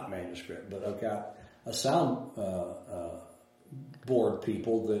to not manuscript, but I've got a sound board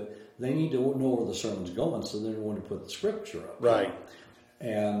people that they need to know where the sermon's going, so they want to put the scripture up. Right.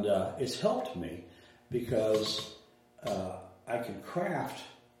 And it's helped me because I can craft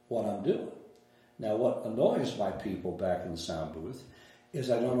what I'm doing. Now, what annoys my people back in the sound booth is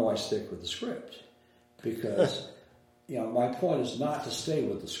I don't always stick with the script. Because, my point is not to stay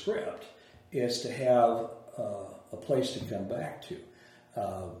with the script. It's to have a place to come back to.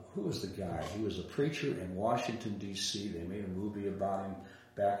 Who was the guy? He was a preacher in Washington, D.C. They made a movie about him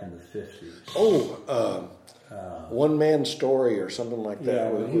back in the 50s. One Man Story or something like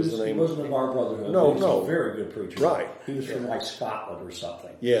that. Yeah, he wasn't of our brotherhood. No. He was a very good preacher. Right. He was from Scotland or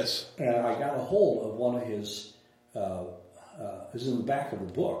something. Yes. And I got a hold of one of his, it was in the back of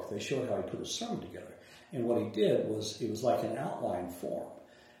the book. They showed how he put his sermon together. And what he did was, it was like an outline form.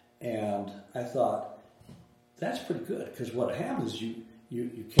 And I thought, that's pretty good, because what happens is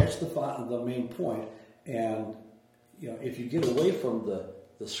you catch the main point, and if you get away from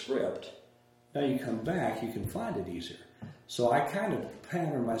the script, now you come back, you can find it easier. So I kind of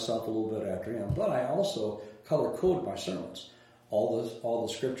patterned myself a little bit after him, but I also color-coded my sermons. All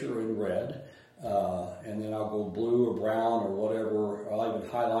the scripture in red, and then I'll go blue or brown or whatever. I'll even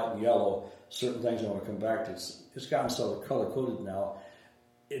highlight in yellow certain things I want to come back to. It's gotten so color-coded now.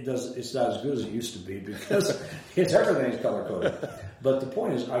 It's not as good as it used to be because everything's color-coded. But the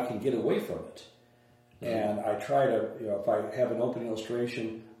point is, I can get away from it. And I try to, if I have an open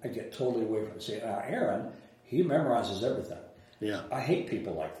illustration, I get totally away from it. See, now Aaron, he memorizes everything. Yeah. I hate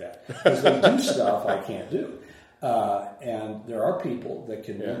people like that because they do stuff I can't do. And there are people that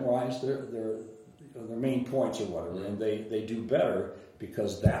can memorize their main points or whatever, and they do better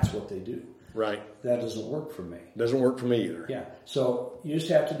because that's what they do. Right. That doesn't work for me. Doesn't work for me either. Yeah. So you just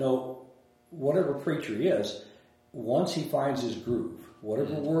have to know, whatever preacher he is, once he finds his groove,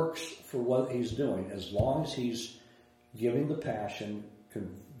 whatever works for what he's doing, as long as he's giving the passion,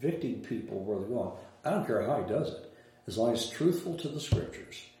 convicting people where they're going, I don't care how he does it, as long as he's truthful to the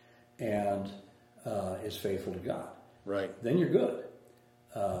scriptures and is faithful to God. Right. Then you're good.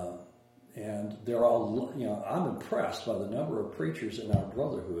 And they're all, I'm impressed by the number of preachers in our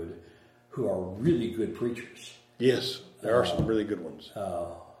brotherhood who are really good preachers. Yes, there are some really good ones.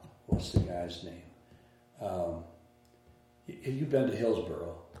 What's the guy's name? Have you been to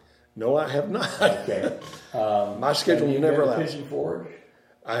Hillsboro? No, I have not. Okay. My schedule never allows. Pigeon Forge?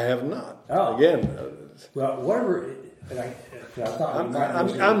 I have not. Oh. Again. Well, whatever. I thought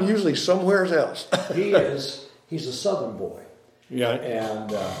I'm usually somewhere else. He's a Southern boy. Yeah.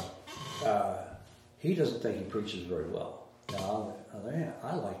 And he doesn't think he preaches very well. Now, on the other hand,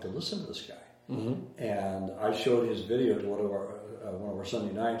 I like to listen to this guy. Mm-hmm. And I showed his video to one of our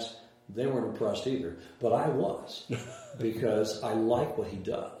Sunday nights. They weren't impressed either, but I was because I like what he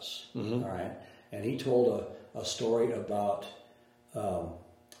does. Mm-hmm. All right, and he told a story about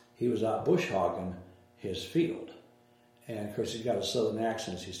he was out bush hogging his field. And of course, he's got a southern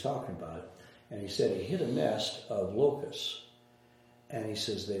accent as he's talking about it. And he said he hit a nest of locusts. And he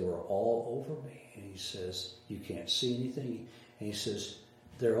says, they were all over me. And he says, you can't see anything. And he says,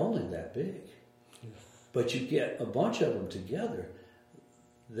 they're only that big. But you get a bunch of them together,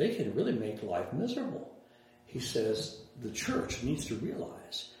 they can really make life miserable. He says, the church needs to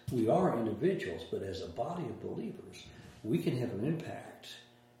realize we are individuals, but as a body of believers, we can have an impact.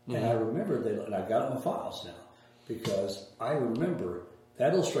 Mm-hmm. And I remember that, and I got it in my files now, because I remember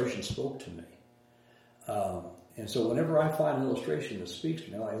that illustration spoke to me. And so whenever I find an illustration that speaks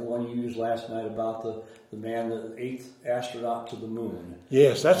to me, like the one you used last night about the man, the 8th astronaut to the moon.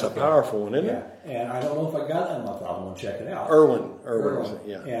 Yes, that's a powerful one, isn't it? And I don't know if I got it in my file. I'm going to check it out. Irwin,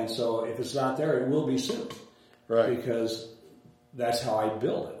 yeah. And so if it's not there, it will be soon. Right. Because that's how I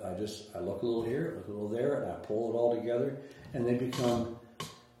build it. I look a little here, look a little there, and I pull it all together, and they become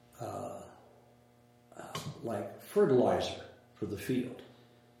like fertilizer for the field.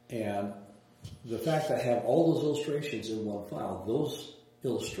 And the fact that I have all those illustrations in one file, those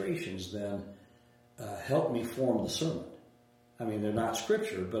illustrations then help me form the sermon. I mean, they're not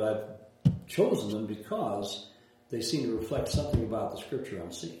scripture, but I've chosen them because they seem to reflect something about the scripture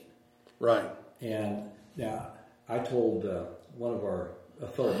I'm seeing. Right. And now, I told one of our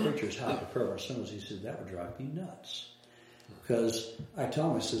fellow preachers how to prepare our sermons. He said, that would drive me nuts. Because I tell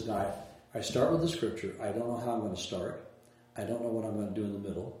him, I says, now, I start with the scripture. I don't know how I'm going to start. I don't know what I'm going to do in the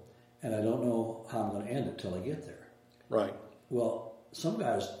middle. And I don't know how I'm going to end it till I get there. Right. Well, some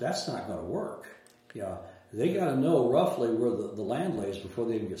guys, that's not going to work. Yeah, they got to know roughly where the land lays before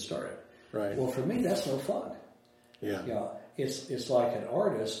they even get started. Right. Well, for me, that's no fun. Yeah. You know, it's like an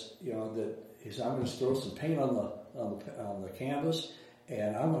artist, you know, that is, I'm going to throw some paint on the canvas,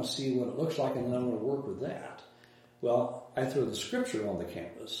 and I'm going to see what it looks like, and then I'm going to work with that. Well, I throw the scripture on the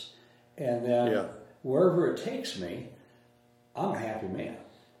canvas, and then wherever it takes me, I'm a happy man.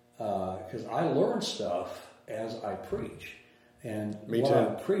 Because I learn stuff as I preach. And what I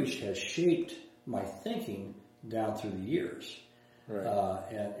preached has shaped my thinking down through the years. Right.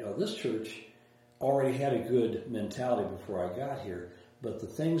 And you know, this church already had a good mentality before I got here, but the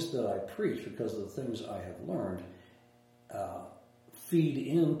things that I preach, because of the things I have learned, feed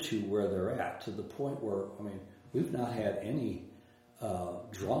into where they're at, to the point where, I mean, we've not had any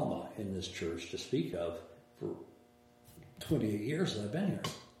drama in this church to speak of for 28 years that I've been here.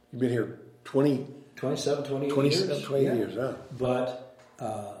 You've been here 28 years. Huh? But,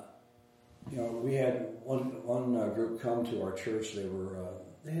 you know, we had one group come to our church.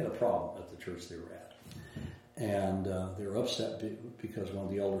 They had a problem at the church they were at. And they were upset because one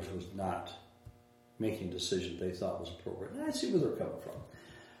of the elders was not making a decision they thought was appropriate. And I see where they're coming from.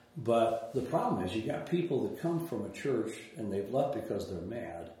 But the problem is you got people that come from a church and they've left because they're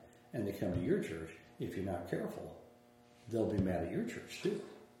mad, and they come to your church. If you're not careful, they'll be mad at your church too.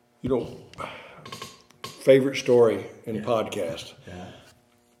 You know, favorite story in podcast. Yeah.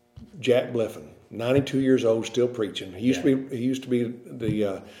 Jack Bliffen, 92 years old, still preaching. He used to be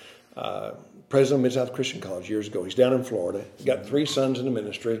the president of Mid-South Christian College years ago. He's down in Florida. He's got 3 sons in the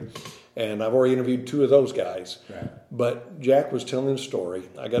ministry, and I've already interviewed 2 of those guys. Right. But Jack was telling a story.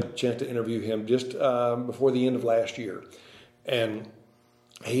 I got a chance to interview him just before the end of last year, and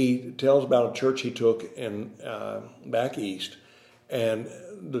he tells about a church he took in back east. And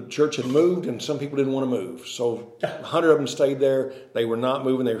the church had moved, and some people didn't want to move. So 100 of them stayed there. They were not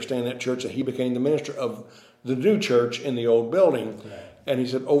moving. They were staying in that church. And he became the minister of the new church in the old building. Right. And he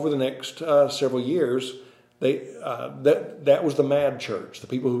said over the next several years, that was the mad church. The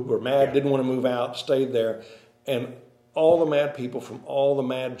people who were mad, didn't want to move out, stayed there. And all the mad people from all the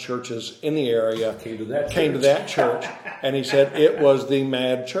mad churches in the area came to that church. And he said it was the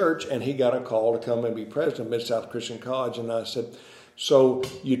mad church. And he got a call to come and be president of Mid-South Christian College. And I said, so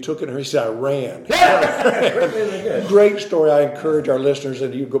you took it, and he said, I ran. Great story. I encourage our listeners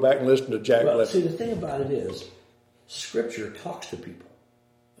that you go back and listen to Jack Bliffen. See, the thing about it is, Scripture talks to people.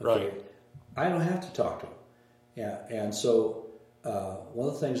 Okay? Right. I don't have to talk to them. Yeah, and so one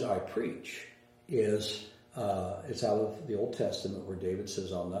of the things I preach is it's out of the Old Testament where David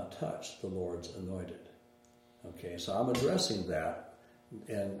says, I'll not touch the Lord's anointed. Okay, so I'm addressing that.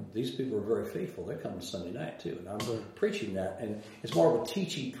 And these people are very faithful. They come to Sunday night too, and I'm preaching that, and it's more of a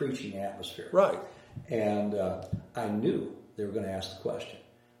teaching, preaching atmosphere. Right. And I knew they were going to ask the question.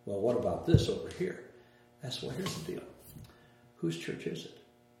 Well, what about this over here? That's well. Here's the deal. Whose church is it?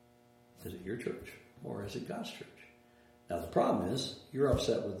 Is it your church or is it God's church? Now the problem is you're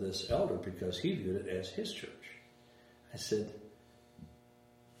upset with this elder because he viewed it as his church. I said,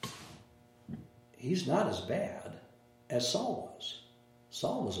 he's not as bad as Saul was.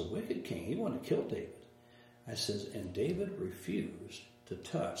 Saul was a wicked king. He wanted to kill David. I says, and David refused to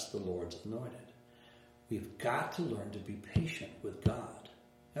touch the Lord's anointed. We've got to learn to be patient with God.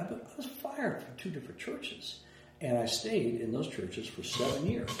 I was fired from 2 different churches, and I stayed in those churches for 7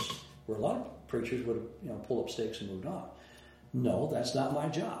 years, where a lot of preachers would have, pulled up stakes and moved on. No, that's not my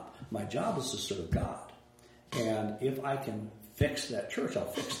job. My job is to serve God, and if I can fix that church, I'll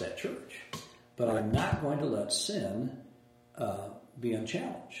fix that church. But I'm not going to let sin be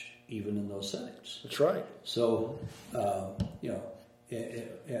unchallenged, even in those settings. That's right. So, at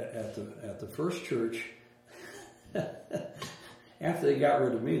the first church, after they got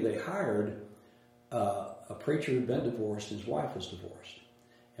rid of me, they hired a preacher who'd been divorced. His wife was divorced.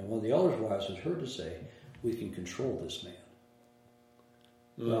 And one of the elders' wives was heard to say, we can control this man.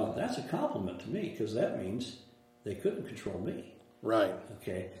 Well, that's a compliment to me, because that means they couldn't control me. Right.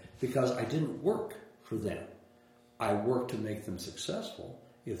 Okay? Because I didn't work for them. I worked to make them successful.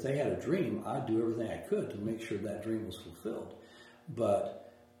 If they had a dream, I'd do everything I could to make sure that dream was fulfilled.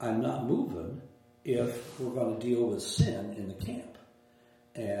 But I'm not moving if we're going to deal with sin in the camp.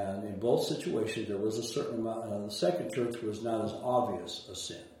 And in both situations, there was a certain amount. The second church was not as obvious a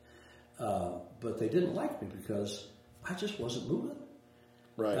sin. But they didn't like me because I just wasn't moving.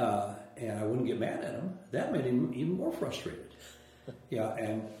 Right. And I wouldn't get mad at him. That made him even more frustrated.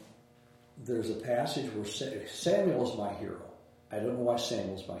 And there's a passage where Samuel is my hero. I don't know why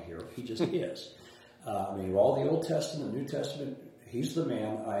Samuel's my hero. He just is. All the Old Testament, New Testament, he's the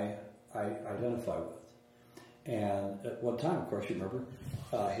man I identify with. And at one time, of course, you remember,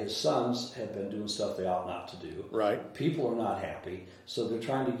 his sons had been doing stuff they ought not to do. Right. People are not happy, so they're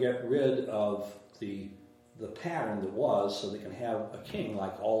trying to get rid of the pattern that was, so they can have a king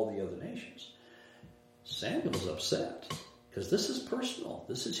like all the other nations. Samuel's upset because this is personal.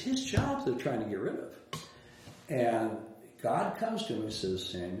 This is his job they're trying to get rid of. And God comes to him and says,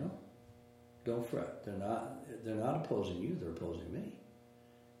 Samuel, don't fret. They're not opposing you. They're opposing me.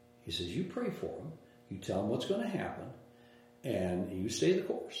 He says, you pray for them. You tell them what's going to happen, and you stay the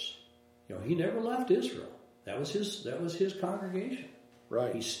course. He never left Israel. That was his congregation.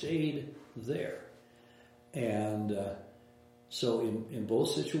 Right. He stayed there. And so in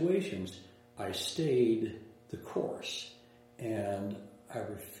both situations, I stayed the course. And I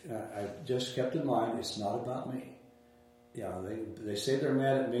just kept in mind, it's not about me. They say they're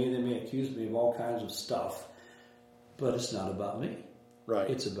mad at me. They may accuse me of all kinds of stuff. But it's not about me. Right.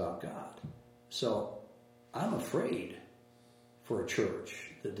 It's about God. So I'm afraid for a church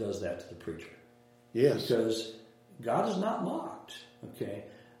that does that to the preacher. Yes. Because God is not mocked. Okay.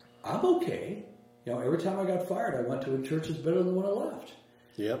 I'm okay. Every time I got fired, I went to a church that's better than when I left.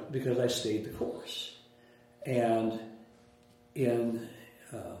 Yep. Because I stayed the course. And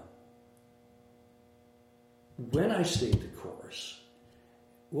when I stayed the course,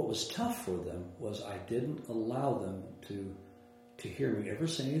 what was tough for them was I didn't allow them to hear me ever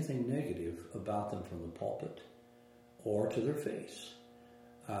say anything negative about them from the pulpit or to their face.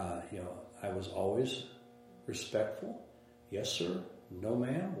 I was always respectful. Yes, sir. No,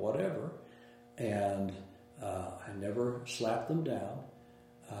 ma'am. Whatever. And I never slapped them down.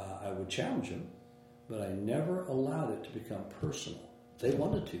 I would challenge them, but I never allowed it to become personal. They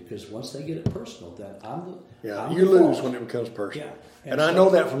wanted to, because once they get it personal, then I'm you the lose fault. when it becomes personal. Yeah. And I know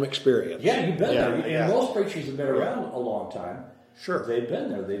that from experience. Yeah, you've been there. Yeah. And most preachers have been around a long time. Sure. They've been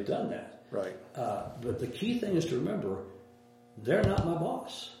there. They've done that. Right. But the key thing is to remember, they're not my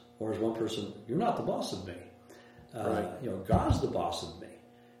boss. Or as one person, you're not the boss of me. Right. God's the boss of me.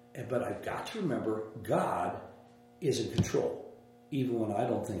 But I've got to remember, God is in control, even when I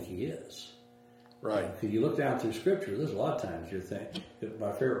don't think he is. Right. Because you look down through Scripture, there's a lot of times you think,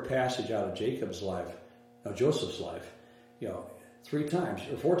 my favorite passage out of Joseph's life, 3 times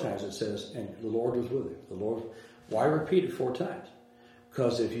or 4 times it says, and the Lord was with him. Why repeat it 4 times?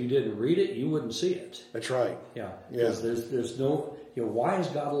 Because if you didn't read it, you wouldn't see it. That's right. Yeah. Because there's no, why is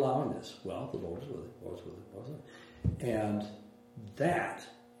God allowing this? Well, the Lord is with him. Lord is with him. Lord is with him. And that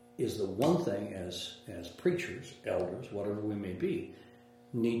is the one thing as preachers, elders, whatever we may be,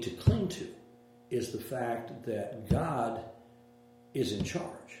 need to cling to, is the fact that God is in charge.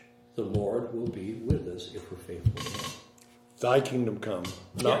 The Lord will be with us if we're faithful to him. Thy kingdom come,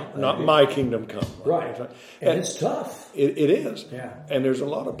 not my kingdom come. Right. And it's tough. It is. Yeah. And there's a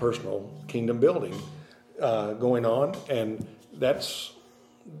lot of personal kingdom building going on, and that's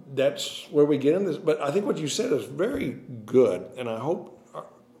where we get in this. But I think what you said is very good, and I hope our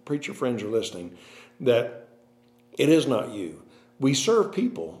preacher friends are listening, that it is not you. We serve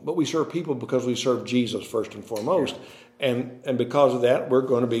people, but we serve people because we serve Jesus first and foremost. Yeah. And because of that, we're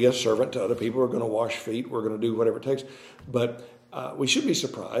going to be a servant to other people. We're going to wash feet. We're going to do whatever it takes. But we should be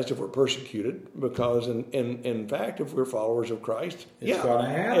surprised if we're persecuted, because in fact, if we're followers of Christ, it's going to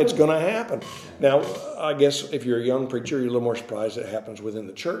happen. It's going to happen. Now, I guess if you're a young preacher, you're a little more surprised it happens within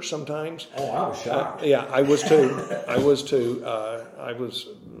the church sometimes. Oh, I was shocked. Yeah, I was too. I was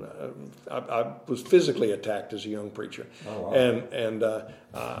physically attacked as a young preacher. Oh, wow. And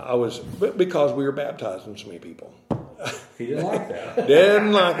I was, because we were baptizing so many people. He didn't like that.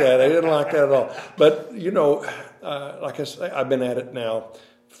 Didn't like that. He didn't like that at all. But, like I say, I've been at it now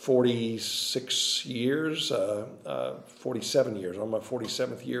 46 years, 47 years, on my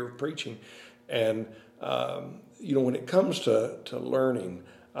 47th year of preaching. And, when it comes to learning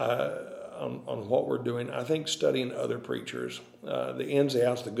on what we're doing, I think studying other preachers, the ins, the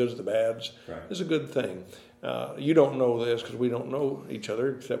outs, the goods, the bads, is a good thing. You don't know this because we don't know each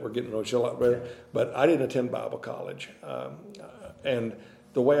other, except we're getting to know each other a lot better. But I didn't attend Bible college. And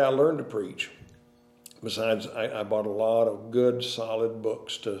the way I learned to preach, besides I bought a lot of good, solid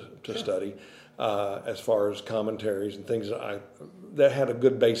books to study, as far as commentaries and things that had a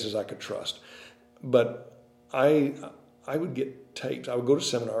good basis I could trust. But I would get tapes. I would go to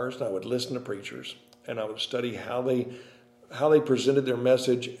seminars and I would listen to preachers, and I would study how they presented their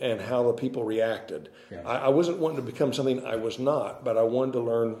message and how the people reacted. Yeah. I wasn't wanting to become something I was not, but I wanted to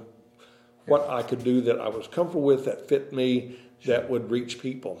learn what I could do that I was comfortable with, that fit me, that would reach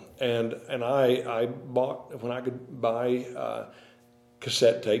people. And I bought, when I could buy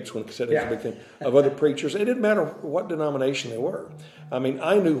cassette tapes, when cassette tapes were a big thing, of other preachers. It didn't matter what denomination they were. I mean,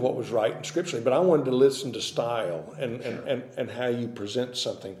 I knew what was right scripturally, but I wanted to listen to style and how you present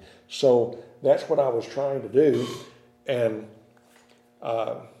something. So that's what I was trying to do. And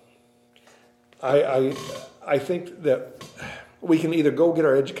I think that we can either go get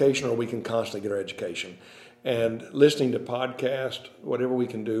our education or we can constantly get our education. And listening to podcasts, whatever we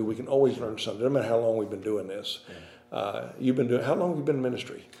can do, we can always learn something. No matter how long we've been doing this. How long have you been in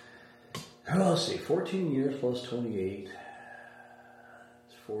ministry? Let's see, 14 years plus 28.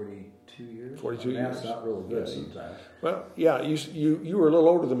 It's 42 years. 42 years. That's not really good sometimes. Well, yeah, you were a little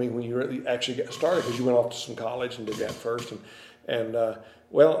older than me when you actually got started, because you went off to some college and did that first. And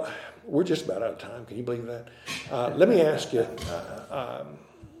well, we're just about out of time. Can you believe that? Let me ask you,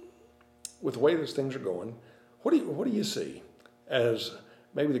 with the way these things are going, what do you see as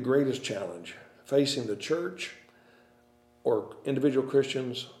maybe the greatest challenge facing the church or individual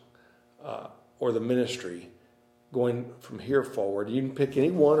Christians or the ministry going from here forward? You can pick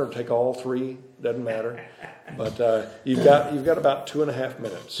any one or take all three, doesn't matter. But you've got about 2.5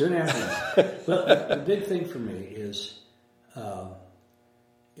 minutes. 2.5 minutes. But the big thing for me is,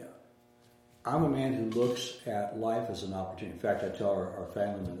 I'm a man who looks at life as an opportunity. In fact, I tell our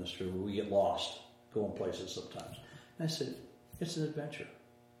family minister, we get lost going places sometimes. And I said, it's an adventure.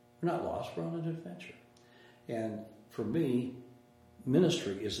 We're not lost, we're on an adventure. And for me,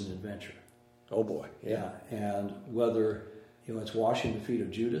 ministry is an adventure. Oh boy, yeah. And whether it's washing the feet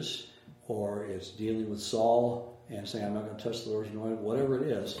of Judas, or it's dealing with Saul and saying, I'm not going to touch the Lord's anointed, whatever it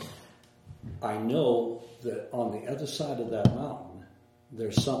is, I know that on the other side of that mountain,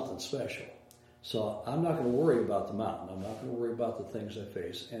 there's something special. So I'm not going to worry about the mountain. I'm not going to worry about the things I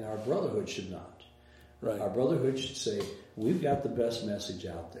face. And our brotherhood should not. Right. Our brotherhood should say, we've got the best message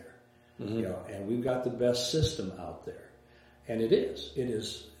out there. Mm-hmm. And we've got the best system out there. And it is. It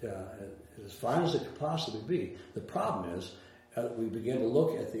is as fine as it could possibly be. The problem is we begin to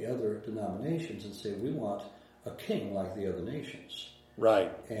look at the other denominations and say, we want a king like the other nations.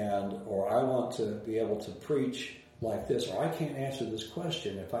 Right. Or I want to be able to preach like this, or I can't answer this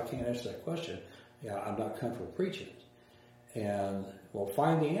question. If I can't answer that question, I'm not comfortable preaching it. And,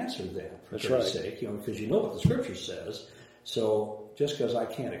 find the answer then, for Christ's sake, because you know what the Scripture says. So just because I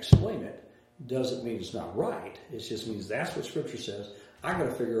can't explain it doesn't mean it's not right. It just means that's what Scripture says. I got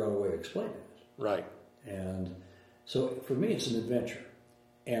to figure out a way to explain it. Right. And so for me, it's an adventure.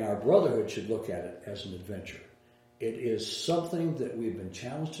 And our brotherhood should look at it as an adventure. It is something that we've been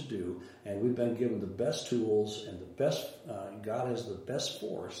challenged to do, and we've been given the best tools and the best, God has the best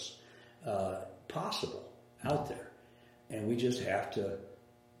force possible out there. And we just have to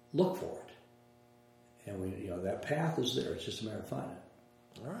look for it. And that path is there. It's just a matter of finding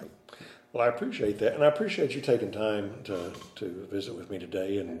it. All right. Well, I appreciate that, and I appreciate you taking time to visit with me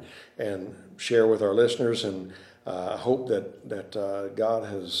today and share with our listeners. And I hope that God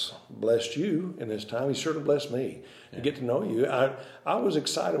has blessed you in this time. He certainly blessed me to get to know you. I was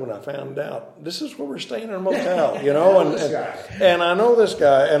excited when I found out this is where we're staying in a motel, and I know this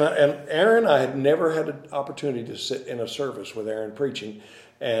guy. And Aaron, I had never had an opportunity to sit in a service with Aaron preaching,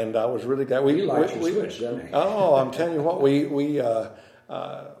 and I was really glad. You liked your switch, didn't you? Oh, I'm telling you what,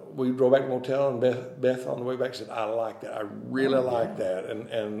 we drove back to the motel, and Beth on the way back said, I like that. I really like that.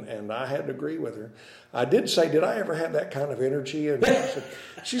 And I had to agree with her. I did say, did I ever have that kind of energy? And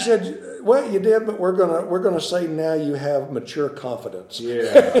she said, well, you did, but we're gonna say now you have mature confidence.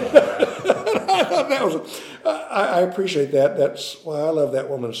 Yeah. I thought that was, I appreciate that. That's why I love that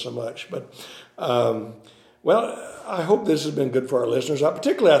woman so much. But, well, I hope this has been good for our listeners.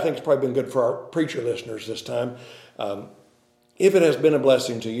 Particularly, I think it's probably been good for our preacher listeners this time. If it has been a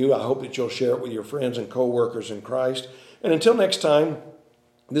blessing to you, I hope that you'll share it with your friends and co-workers in Christ. And until next time,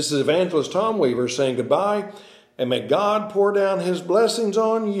 this is Evangelist Tom Weaver saying goodbye, and may God pour down his blessings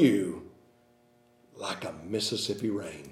on you like a Mississippi rain.